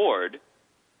afford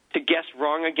to guess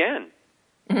wrong again?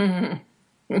 Mm-hmm.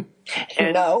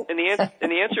 And, no. and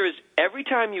the answer is, every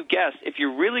time you guess, if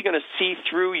you're really going to see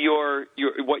through your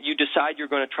what you decide you're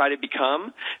going to try to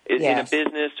become in a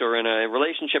business or in a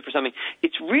relationship or something,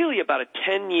 it's really about a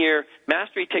 10-year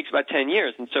mastery. Takes about 10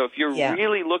 years, and so if you're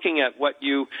really looking at what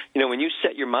you know when you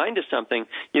set your mind to something,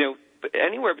 you know,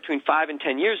 anywhere between 5 and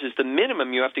 10 years is the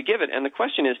minimum you have to give it. And the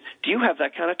question is, do you have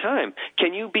that kind of time?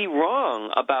 Can you be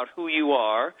wrong about who you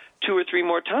are 2 or 3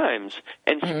 more times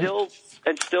and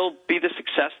still be the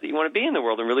success that you want to be in the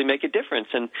world and really make a difference?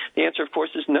 And the answer, of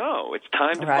course, is no. It's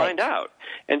time to find out.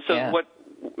 And so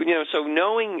so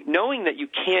knowing that you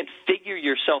can't figure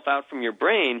yourself out from your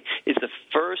brain is the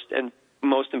first and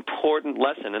most important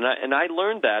lesson. And I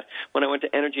learned that when I went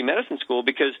to energy medicine school,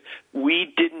 because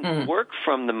we didn't work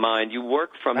from the mind. You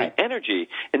work from the energy.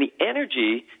 And the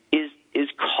energy is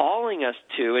calling us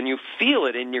to, and you feel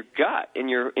it in your gut, in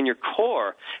your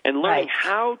core, and learning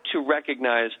how to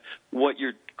recognize what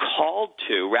you're called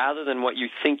to rather than what you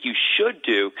think you should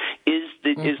do is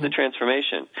the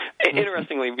transformation.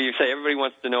 Interestingly, you say everybody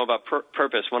wants to know about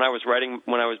purpose. Before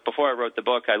I wrote the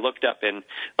book, I looked up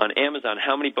on Amazon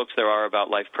how many books there are about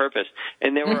life purpose,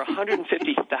 and there were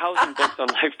 150,000 books on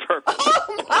life purpose.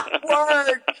 Oh my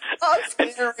word! So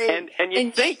scary. And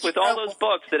you think with all those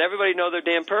books that everybody know their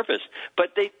damn purpose,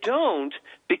 but they don't,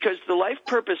 because the life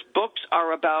purpose books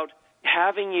are about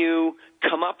having you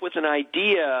come up with an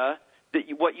idea that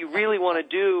what you really want to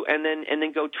do, and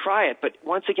then go try it. But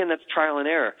once again, that's trial and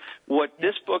error. What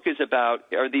this book is about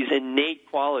are these innate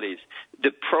qualities.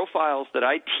 The profiles that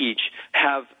I teach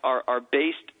are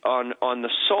based on the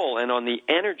soul and on the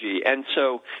energy. And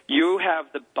so you have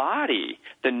the body,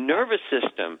 the nervous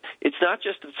system. It's not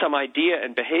just some idea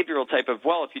and behavioral type of,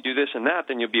 well, if you do this and that,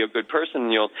 then you'll be a good person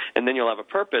and then you'll have a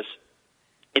purpose.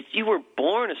 If you were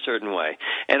born a certain way,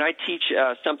 and I teach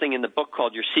something in the book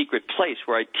called Your Secret Place,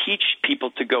 where I teach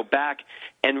people to go back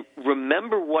and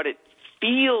remember what it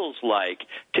feels like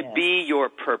to be your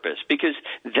purpose, because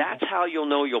that's how you'll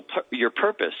know your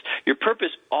purpose. Your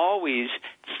purpose always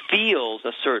feels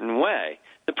a certain way.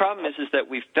 The problem is that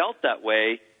we felt that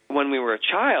way when we were a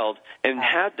child and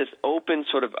had this open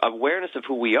sort of awareness of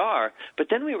who we are, but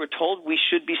then we were told we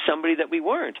should be somebody that we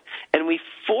weren't. And we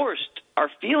forced our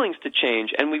feelings to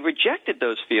change, and we rejected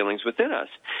those feelings within us.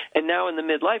 And now in the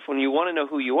midlife, when you want to know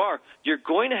who you are, you're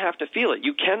going to have to feel it.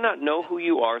 You cannot know who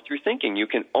you are through thinking. You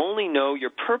can only know your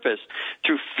purpose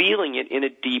through feeling it in a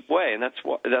deep way. And that's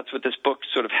what this book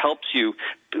sort of helps you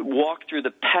walk through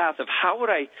the path of how would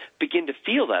I begin to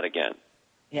feel that again.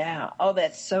 Yeah. Oh,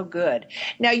 that's so good.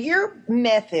 Now, your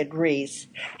method, Rhys,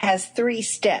 has 3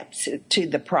 steps to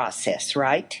the process,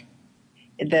 right?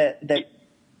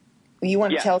 You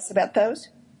want to tell us about those?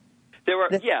 There are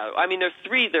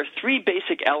three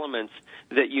basic elements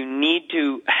that you need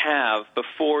to have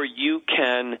before you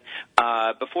can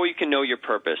know your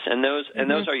purpose. And those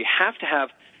are, you have to have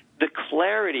the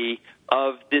clarity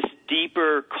of this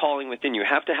deeper calling within you. You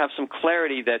have to have some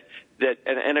clarity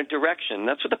and a direction.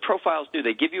 That's what the profiles do.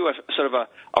 They give you a sort of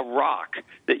a rock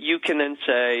that you can then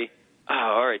say, Oh,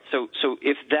 all right. So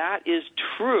if that is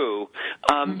true,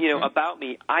 about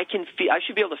me, I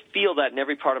should be able to feel that in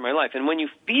every part of my life. And when you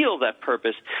feel that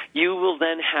purpose, you will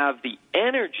then have the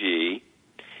energy,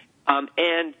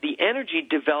 and the energy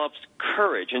develops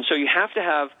courage. And so you have to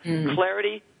have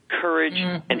clarity, courage,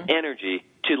 and energy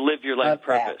to live your life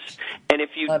purpose. And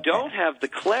if you don't have the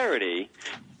clarity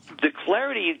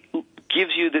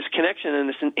gives you this connection and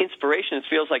this inspiration. It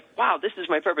feels like, wow, this is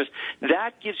my purpose.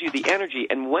 That gives you the energy.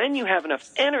 And when you have enough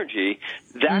energy,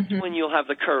 that's when you'll have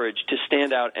the courage to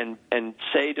stand out and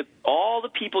say to all the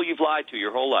people you've lied to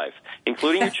your whole life,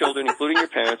 including your children, including your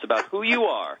parents, about who you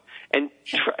are. And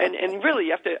really,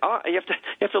 you have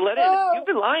to let in. You've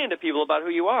been lying to people about who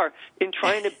you are in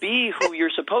trying to be who you're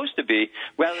supposed to be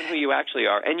rather than who you actually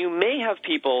are. And you may have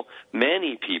people,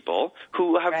 many people,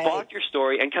 who have bought your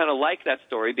story and kind of like that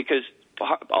story, because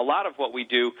a lot of what we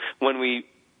do when we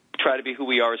try to be who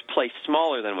we are is play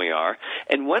smaller than we are.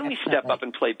 And when we step up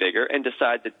and play bigger and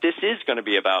decide that this is going to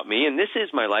be about me and this is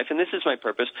my life and this is my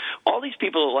purpose, all these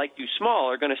people that like you small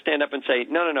are going to stand up and say,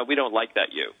 no, we don't like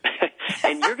that you.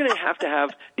 And you're going to have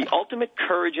the ultimate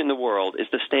courage in the world is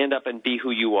to stand up and be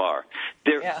who you are.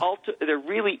 There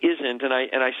really isn't, and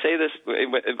I say this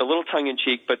with a little tongue in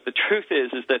cheek, but the truth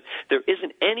is that there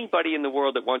isn't anybody in the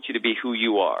world that wants you to be who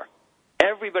you are.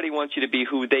 Everybody wants you to be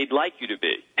who they'd like you to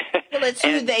be. Well, it's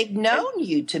who they've known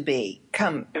you to be.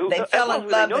 They fell in love. Who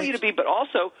they know you to be, but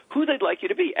also who they'd like you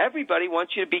to be. Everybody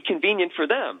wants you to be convenient for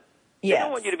them. Yes. They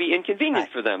don't want you to be inconvenient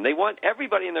for them. They want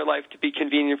everybody in their life to be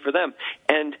convenient for them.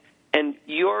 And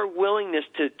your willingness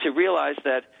to realize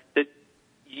that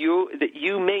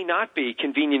you may not be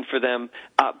convenient for them,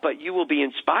 but you will be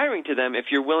inspiring to them if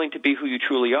you're willing to be who you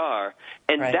truly are.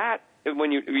 And that, when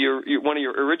one of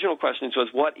your original questions was,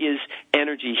 what is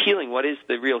energy healing? What is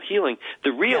the real healing?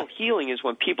 The real healing is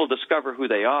when people discover who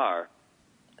they are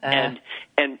and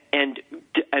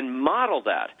model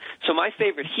that. So my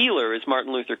favorite healer is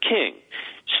Martin Luther King,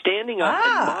 standing up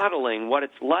and modeling what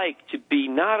it's like to be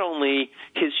not only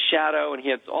his shadow, and he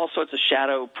had all sorts of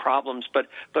shadow problems, but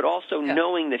also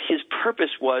knowing that his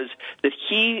purpose was that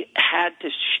he had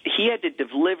to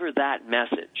deliver that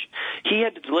message. He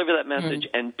had to deliver that message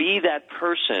and be that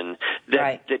person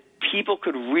that people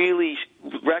could really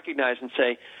recognize and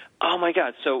say, oh my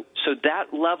God! So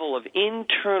that level of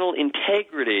internal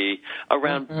integrity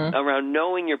around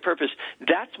knowing your purpose,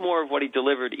 that's more of what he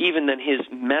delivered, even than his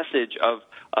message of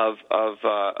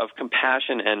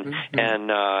compassion and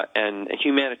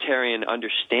humanitarian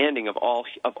understanding of all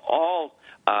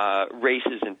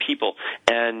races and people.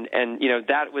 And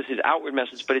that was his outward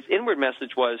message, but his inward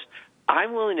message was,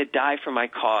 I'm willing to die for my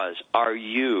cause. Are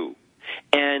you?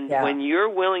 And when you're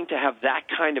willing to have that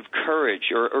kind of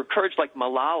courage, or courage like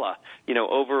Malala,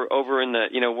 over in the,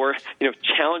 we're,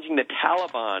 challenging the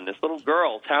Taliban, this little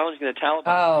girl challenging the Taliban.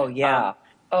 Oh, yeah.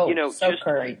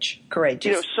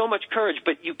 Courageous. So much courage,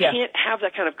 but you can't have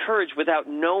that kind of courage without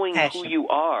knowing who you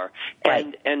are.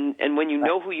 And when you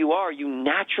know who you are, you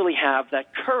naturally have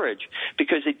that courage,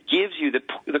 because it gives you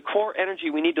the core energy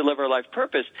we need to live our life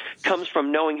purpose comes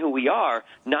from knowing who we are,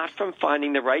 not from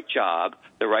finding the right job,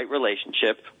 the right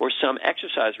relationship, or some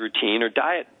exercise routine or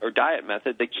diet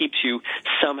method that keeps you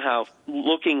somehow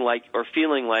looking like or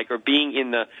feeling like or being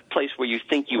in the place where you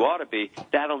think you ought to be.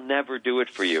 That'll never do it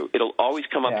for you. It'll always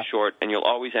come up short, and you'll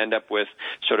always end up with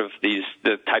sort of the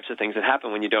types of things that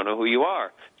happen when you don't know who you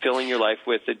are, filling your life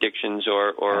with addictions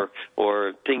or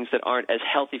things that aren't as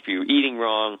healthy for you, eating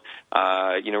wrong,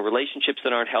 relationships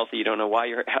that aren't healthy. You don't know why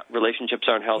your relationships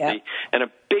aren't healthy. And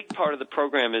a big part of the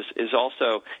program is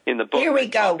also in the book. Here we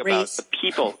go, Rhys. The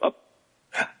people.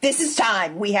 This is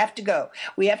time. We have to go.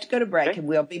 We have to go to break, and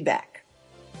we'll be back.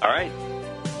 All right.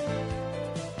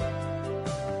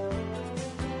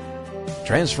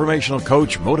 Transformational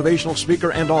coach, motivational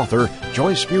speaker, and author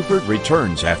Joyce Buford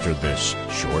returns after this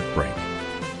short break.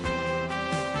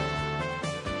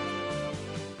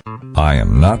 I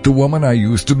am not the woman I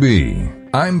used to be.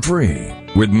 I'm free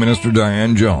with Minister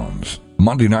Diane Jones.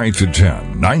 Monday nights at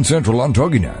 10, 9 Central on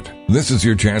TogiNet. This is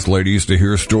your chance, ladies, to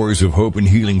hear stories of hope and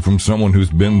healing from someone who's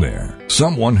been there.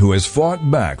 Someone who has fought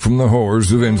back from the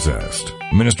horrors of incest.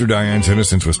 Minister Diane's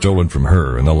innocence was stolen from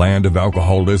her in the land of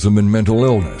alcoholism and mental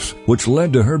illness, which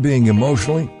led to her being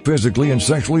emotionally, physically, and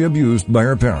sexually abused by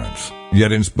her parents.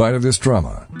 Yet in spite of this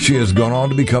trauma, she has gone on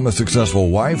to become a successful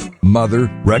wife, mother,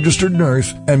 registered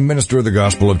nurse, and minister of the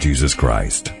gospel of Jesus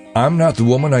Christ. I'm not the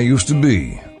woman I used to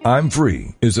be. I'm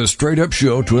Free is a straight-up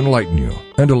show to enlighten you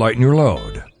and to lighten your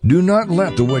load. Do not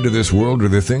let the weight of this world or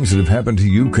the things that have happened to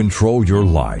you control your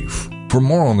life. For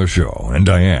more on the show and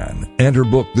Diane and her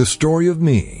book, The Story of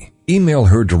Me, email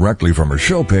her directly from her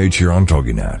show page here on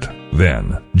TogiNet.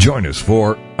 Then, join us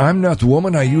for I'm Not the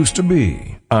Woman I Used to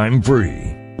Be, I'm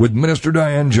Free, with Minister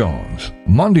Diane Jones.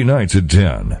 Monday nights at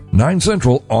 10, 9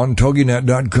 Central on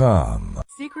TogiNet.com.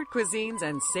 Secret Cuisines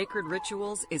and Sacred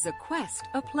Rituals is a quest,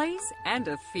 a place, and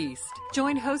a feast.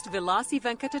 Join host Vilasi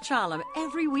Venkatachalam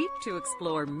every week to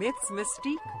explore myths,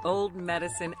 mystique, old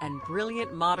medicine, and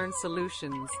brilliant modern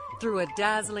solutions through a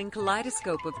dazzling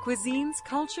kaleidoscope of cuisines,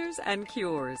 cultures, and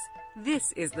cures.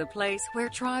 This is the place where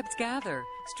tribes gather,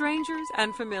 strangers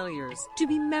and familiars, to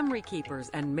be memory keepers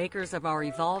and makers of our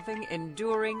evolving,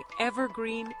 enduring,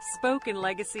 evergreen, spoken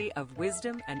legacy of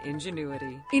wisdom and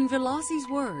ingenuity. In Vilasi's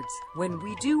words, when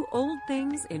we do old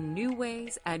things in new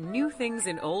ways and new things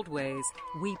in old ways,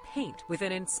 we paint with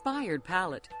an inspired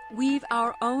palette, weave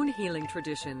our own healing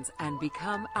traditions, and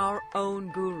become our own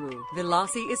guru.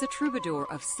 Vilasi is a troubadour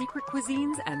of secret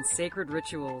cuisines and sacred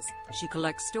rituals. She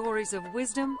collects stories of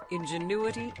wisdom,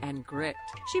 ingenuity, and grit.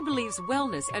 She believes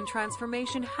wellness and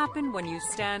transformation happen when you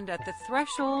stand at the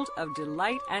threshold of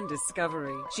delight and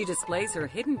discovery. She displays her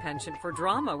hidden penchant for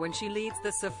drama when she leads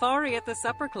the safari at the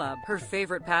supper club. Her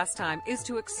favorite pastime is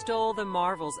to extol the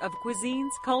marvels of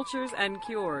cuisines, cultures, and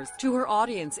cures. To her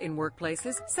audience in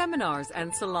workplaces, seminars,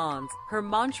 and salons, her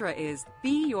mantra is,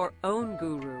 be your own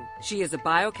guru. She is a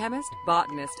biochemist,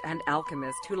 botanist, and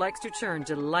alchemist who likes to churn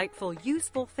delightful,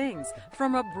 useful things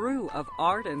from a brew of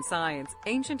art and science,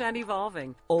 ancient and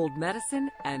evolving, old medicine,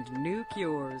 and new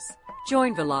cures.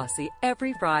 Join Vilasi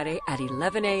every Friday at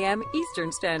 11 a.m.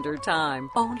 Eastern Standard Time,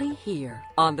 only here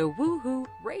on the Woohoo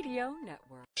Radio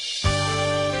Network.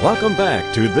 Welcome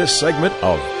back to this segment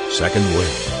of Second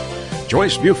Wind.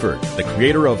 Joyce Buford, the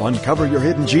creator of Uncover Your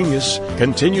Hidden Genius,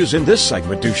 continues in this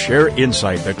segment to share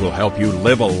insight that will help you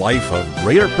live a life of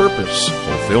greater purpose,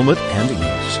 fulfillment, and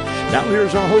ease. Now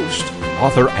here's our host,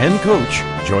 author and coach,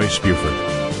 Joyce Buford.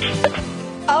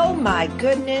 Oh my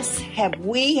goodness, have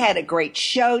we had a great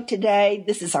show today.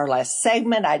 This is our last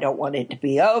segment. I don't want it to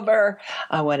be over.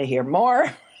 I want to hear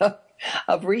more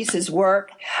of Rhys's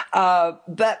work.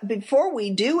 But before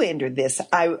we do enter this,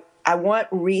 I want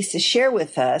Rhys to share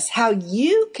with us how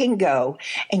you can go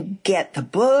and get the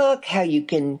book, how you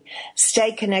can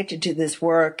stay connected to this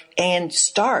work and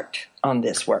start on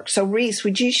this work. So Rhys,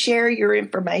 would you share your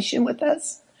information with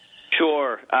us?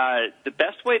 Sure. The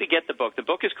best way to get the book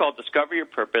is called Discover Your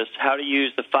Purpose, How to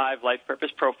Use the 5 Life Purpose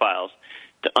Profiles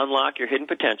to Unlock Your Hidden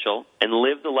Potential and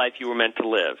Live the Life You Were Meant to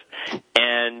Live.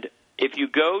 And if you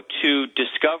go to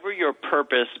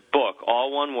discoveryourpurposebook,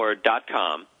 all one word,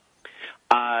 .com,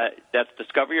 that's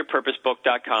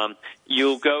discoveryourpurposebook.com,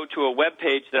 you'll go to a web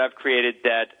page that I've created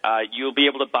that you'll be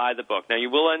able to buy the book. Now, you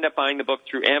will end up buying the book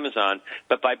through Amazon,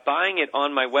 but by buying it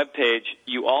on my web page,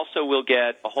 you also will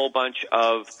get a whole bunch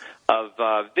of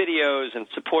videos and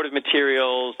supportive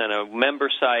materials and a member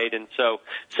site, and so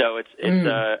it's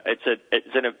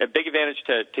a big advantage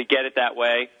to get it that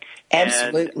way.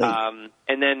 Absolutely.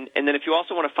 And then if you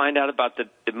also want to find out about the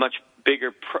much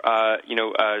bigger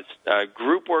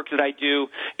group work that I do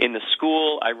in the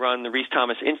school, I run the Rhys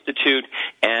Thomas Institute,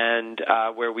 and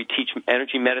where we teach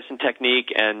energy medicine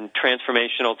technique and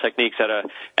transformational techniques at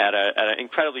an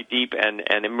incredibly deep and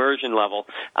immersion level.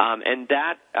 And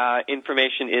that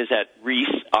information is at Rhys,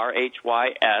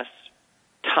 RHYS,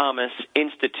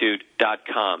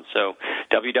 ThomasInstitute.com. So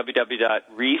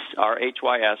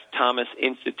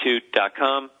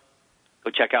www.rhys.thomasinstitute.com. Go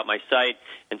check out my site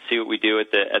and see what we do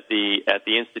at the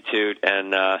institute,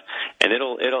 and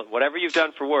it'll whatever you've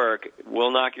done for work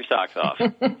will knock your socks off.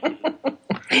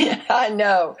 I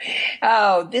know.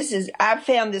 Oh, I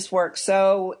found this work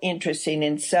so interesting,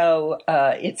 and so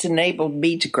it's enabled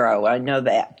me to grow. I know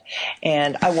that.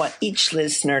 And I want each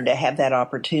listener to have that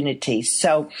opportunity.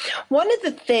 So one of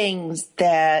the things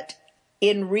that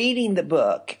in reading the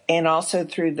book and also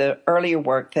through the earlier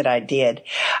work that I did,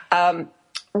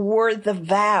 were the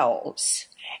vows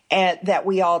that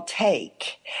we all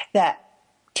take that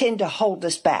tend to hold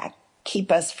us back,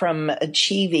 keep us from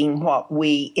achieving what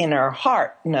we in our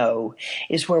heart know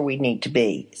is where we need to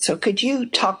be. So could you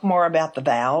talk more about the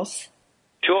vows?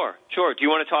 Sure. Do you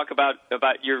want to talk about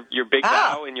your big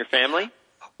vow in your family?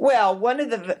 Well, one of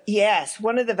the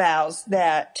vows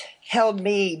that held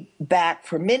me back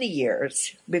for many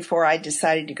years before I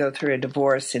decided to go through a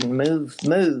divorce and move,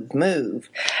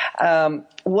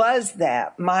 was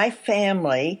that my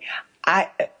family, I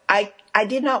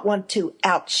did not want to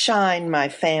outshine my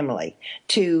family,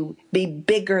 to be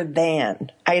bigger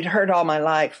than. I had heard all my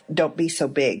life, don't be so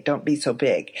big, don't be so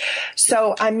big.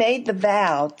 So I made the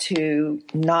vow to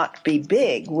not be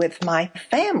big with my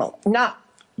family, not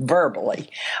verbally.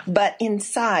 But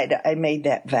inside, I made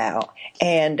that vow.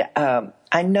 And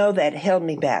I know that held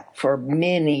me back for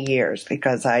many years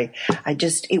because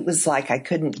it was like I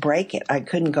couldn't break it. I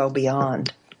couldn't go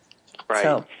beyond.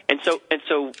 Right. And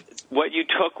so what you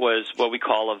took was what we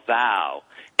call a vow.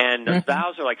 And those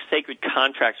vows are like sacred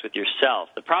contracts with yourself.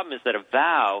 The problem is that a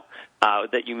vow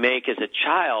that you make as a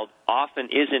child often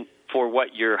isn't for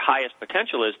what your highest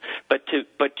potential is, but to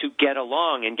get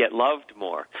along and get loved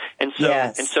more. And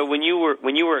so when you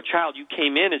were a child, you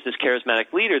came in as this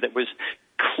charismatic leader that was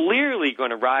clearly going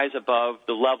to rise above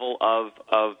the level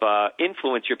of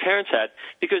influence your parents had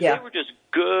because they were just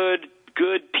good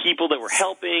people that were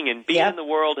helping and being in the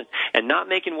world and not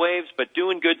making waves but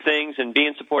doing good things and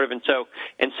being supportive. And so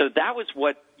that was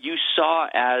what you saw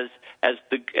as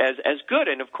good,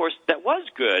 and of course that was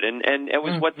good, and it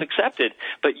was what's accepted.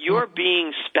 But your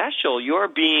being special, your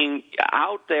being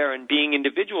out there and being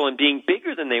individual and being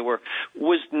bigger than they were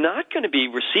was not going to be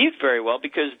received very well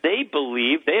because they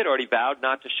believed they had already vowed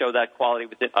not to show that quality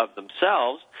of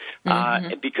themselves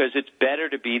because it's better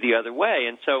to be the other way.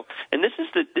 And this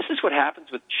is what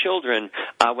happens with children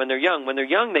when they're young. When they're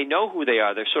young, they know who they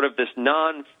are. They're sort of this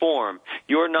non-form.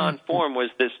 Your non-form was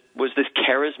this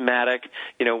charismatic,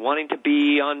 wanting to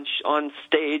be on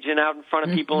stage and out in front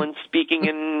of people and speaking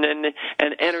and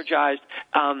energized.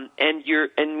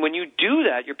 And when you do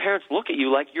that, your parents look at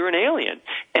you like you're an alien.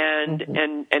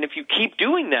 And if you keep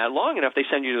doing that long enough, they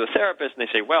send you to a therapist and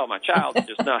they say, well, my child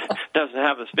just doesn't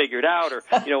have this figured out, or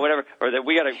whatever, or that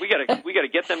we gotta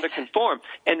get them to conform.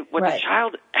 And what the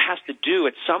child has to do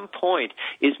at some point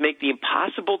is make the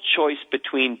impossible choice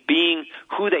between being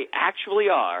who they actually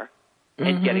are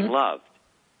and getting loved.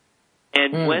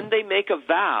 And when they make a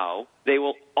vow, they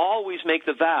will always make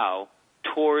the vow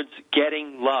towards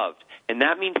getting loved. And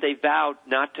that means they vow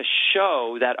not to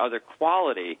show that other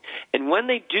quality. And when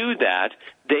they do that,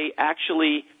 they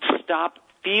actually stop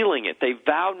feeling it. They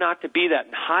vow not to be that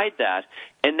and hide that.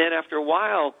 And then after a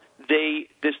while,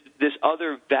 this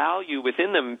other value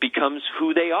within them becomes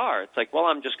who they are. It's like, well,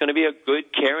 I'm just going to be a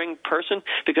good, caring person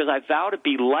because I vow to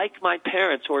be like my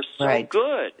parents who are so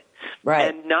good. Right.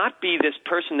 And not be this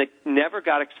person that never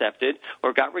got accepted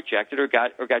or got rejected or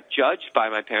got judged by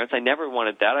my parents. I never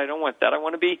wanted that. I don't want that. I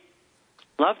want to be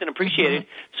loved and appreciated,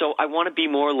 so I want to be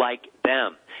more like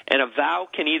them. And a vow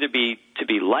can either be to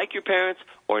be like your parents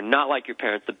or not like your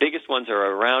parents. The biggest ones are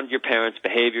around your parents'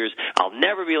 behaviors. I'll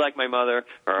never be like my mother,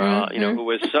 or who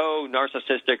was so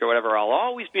narcissistic or whatever. I'll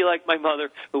always be like my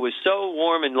mother, who was so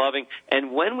warm and loving.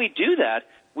 And when we do that,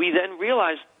 we then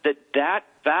realize that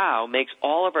vow makes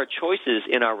all of our choices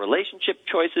in our relationship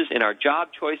choices, in our job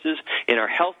choices, in our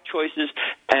health choices,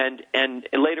 and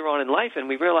later on in life. And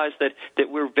we realize that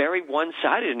we're very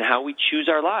one-sided in how we choose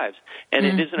our lives. And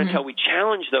it isn't until we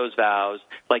challenge those vows,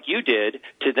 like you did,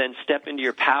 to then step into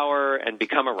your power and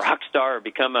become a rock star or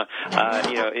become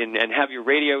and have your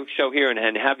radio show here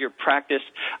and have your practice.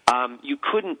 You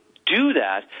couldn't do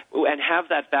that and have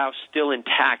that vow still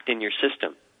intact in your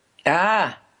system.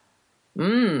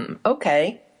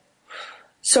 Okay.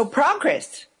 So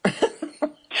progress.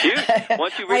 Huge.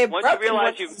 Once you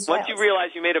realize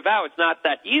you made a vow, it's not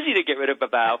that easy to get rid of a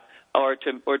vow or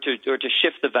to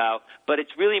shift the vow, but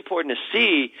it's really important to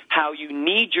see how you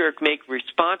knee-jerk make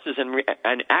responses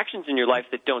and actions in your life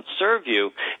that don't serve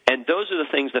you, and those are the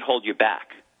things that hold you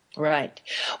back. Right.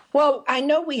 Well, I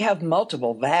know we have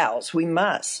multiple vows. We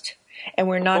must. And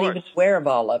we're not even aware of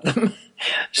all of them.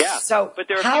 Yeah, so, but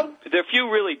there are a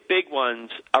few really big ones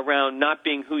around not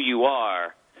being who you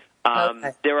are.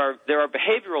 There are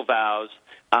behavioral vows,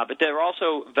 but there are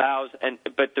also vows,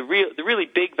 but the really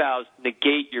big vows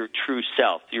negate your true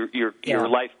self, your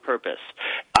life purpose,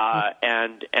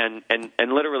 and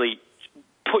literally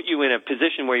put you in a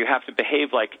position where you have to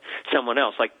behave like someone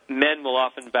else. Like men will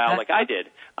often vow, like I did.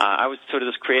 I was sort of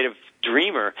this creative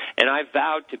dreamer, and I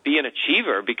vowed to be an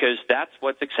achiever because that's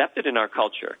what's accepted in our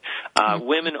culture.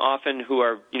 Women often who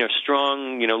are,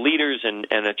 strong, leaders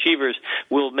and achievers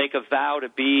will make a vow to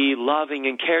be loving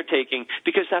and caretaking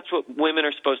because that's what women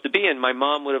are supposed to be, and my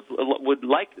mom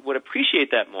would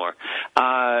appreciate that more.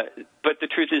 But the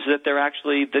truth is that they're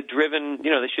actually the driven,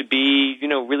 they should be,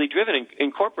 really driven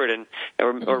in corporate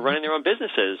or running their own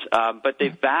businesses. But they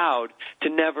vowed to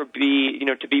never be,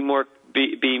 to be more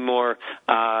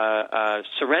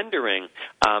surrendering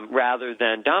rather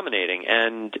than dominating,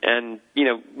 and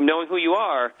knowing who you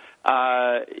are,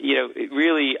 it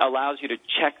really allows you to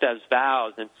check those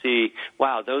vows and see,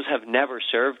 wow, those have never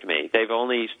served me. They're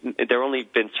only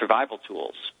been survival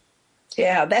tools.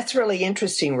 Yeah, that's really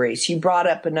interesting, Rhys. You brought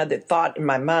up another thought in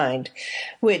my mind,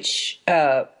 which,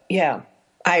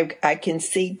 I can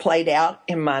see played out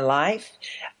in my life.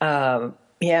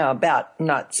 About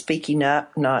not speaking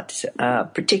up, not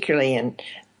particularly in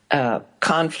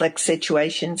conflict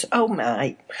situations. Oh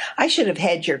my! I should have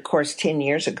had your course 10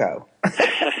 years ago.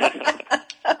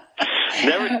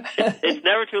 It's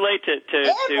never too late to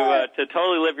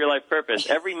totally live your life purpose.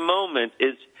 Every moment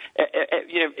is,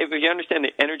 if you understand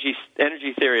the energy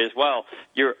theory as well,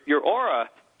 your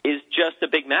aura is just a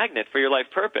big magnet for your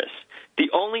life purpose. The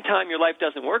only time your life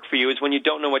doesn't work for you is when you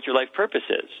don't know what your life purpose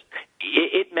is.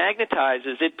 It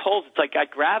magnetizes, it pulls. It's like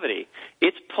gravity.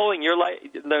 It's pulling your life.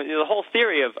 The whole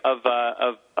theory of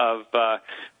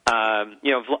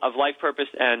life purpose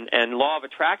and law of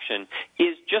attraction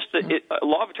is just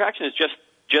law of attraction is just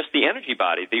the energy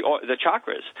body, the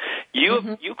chakras.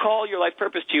 You call your life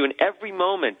purpose to you in every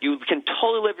moment. You can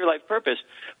totally live your life purpose,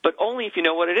 but only if you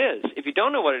know what it is. If you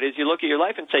don't know what it is, you look at your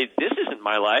life and say, "This isn't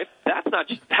my life. That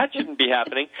shouldn't be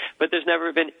happening." But there's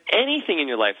never been anything in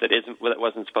your life that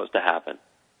wasn't supposed to happen.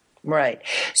 Right.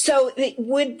 So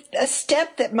would a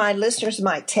step that my listeners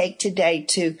might take today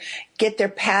to get their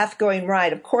path going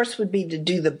right, of course, would be to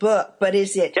do the book, but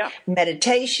is it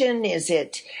meditation? Is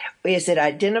it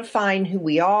identifying who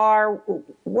we are?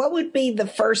 What would be the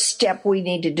first step we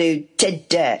need to do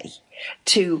today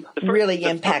to really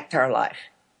impact our life?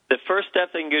 The first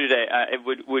step they can do today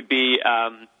would be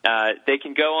they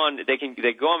go on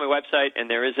my website, and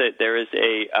there is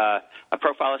a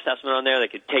profile assessment on there. They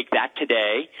could take that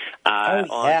today on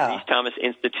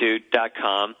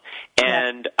RhysThomasInstitute.com.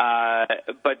 And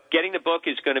but getting the book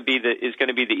is going to be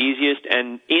the easiest.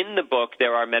 And in the book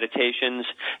there are meditations.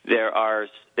 There are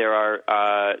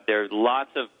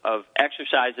lots of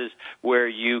exercises where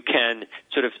you can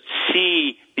sort of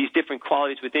see these different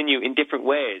qualities within you in different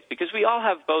ways, because we all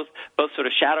have both sort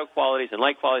of shadow qualities and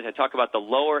light qualities. I talk about the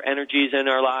lower energies in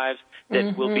our lives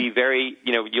that will be very,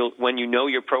 when you know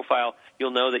your profile,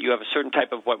 you'll know that you have a certain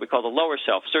type of what we call the lower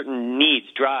self, certain needs,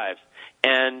 drives.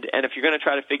 And if you're going to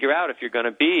try to figure out if you're going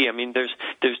to be,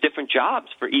 there's different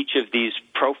jobs for each of these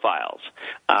profiles.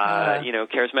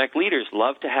 Charismatic leaders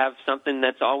love to have something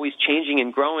that's always changing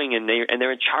and growing, and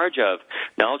they're in charge of.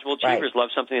 Knowledgeable achievers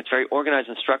love something that's very organized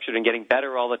and structured and getting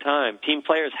better all the time. Team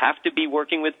players have to be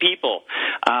working with people.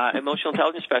 Emotional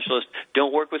intelligence specialists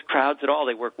don't work with crowds at all.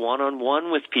 They work one-on-one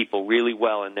with people really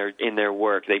well in their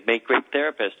work. They make great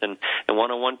therapists and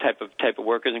one-on-one type of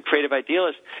workers. And creative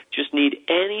idealists just need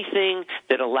anything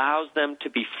that allows them to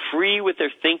be free with their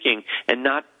thinking and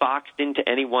not boxed into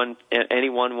any one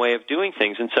way of doing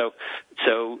things. And so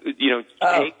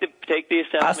take the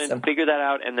assessment, figure that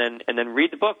out, and then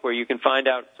read the book where you can find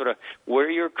out sort of where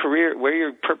your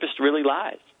purpose really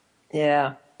lies.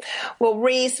 Yeah. Well,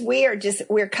 Rhys,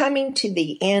 we're coming to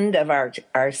the end of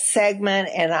our segment,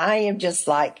 and I am just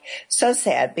so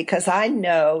sad, because I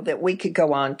know that we could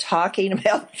go on talking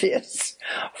about this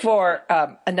for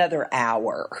another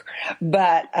hour.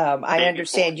 But I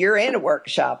understand you're in a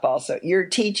workshop also. You're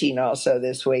teaching also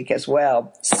this week as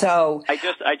well. So we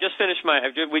just finished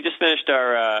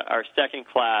our second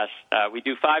class. We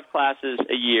do 5 classes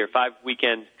a year, 5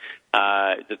 weekends.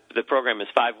 The program is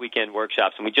 5 weekend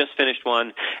workshops, and we just finished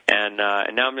one, and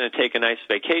now I'm going to take a nice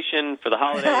vacation for the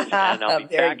holidays, and I'll be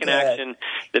back in action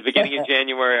the beginning of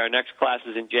January. Our next class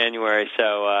is in January,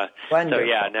 so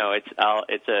it's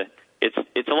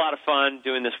a lot of fun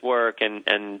doing this work and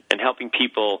helping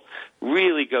people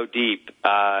really go deep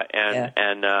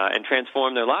and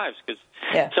transform their lives, because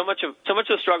so much of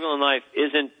the struggle in life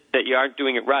isn't that you aren't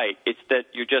doing it right. It's that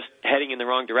you're just heading in the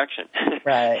wrong direction.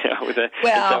 Right.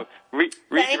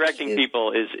 Redirecting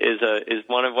people is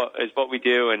what we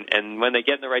do, and when they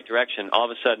get in the right direction, all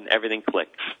of a sudden everything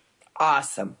clicks.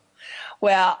 Awesome.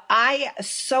 Well, I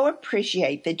so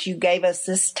appreciate that you gave us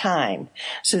this time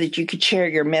so that you could share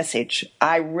your message.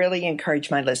 I really encourage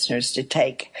my listeners to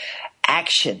take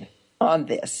action on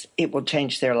this. It will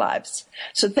change their lives.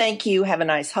 So thank you. Have a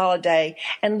nice holiday.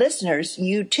 And listeners,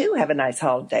 you too have a nice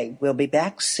holiday. We'll be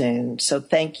back soon. So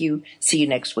thank you. See you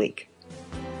next week.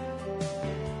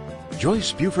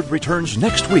 Joyce Buford returns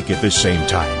next week at this same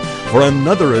time for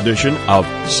another edition of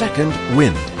Second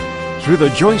Wind. Through the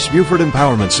Joyce Buford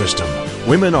Empowerment System,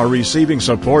 women are receiving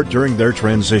support during their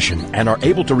transition and are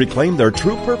able to reclaim their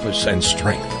true purpose and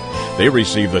strength. They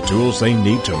receive the tools they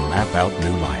need to map out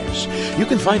new lives. You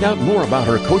can find out more about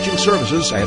her coaching services at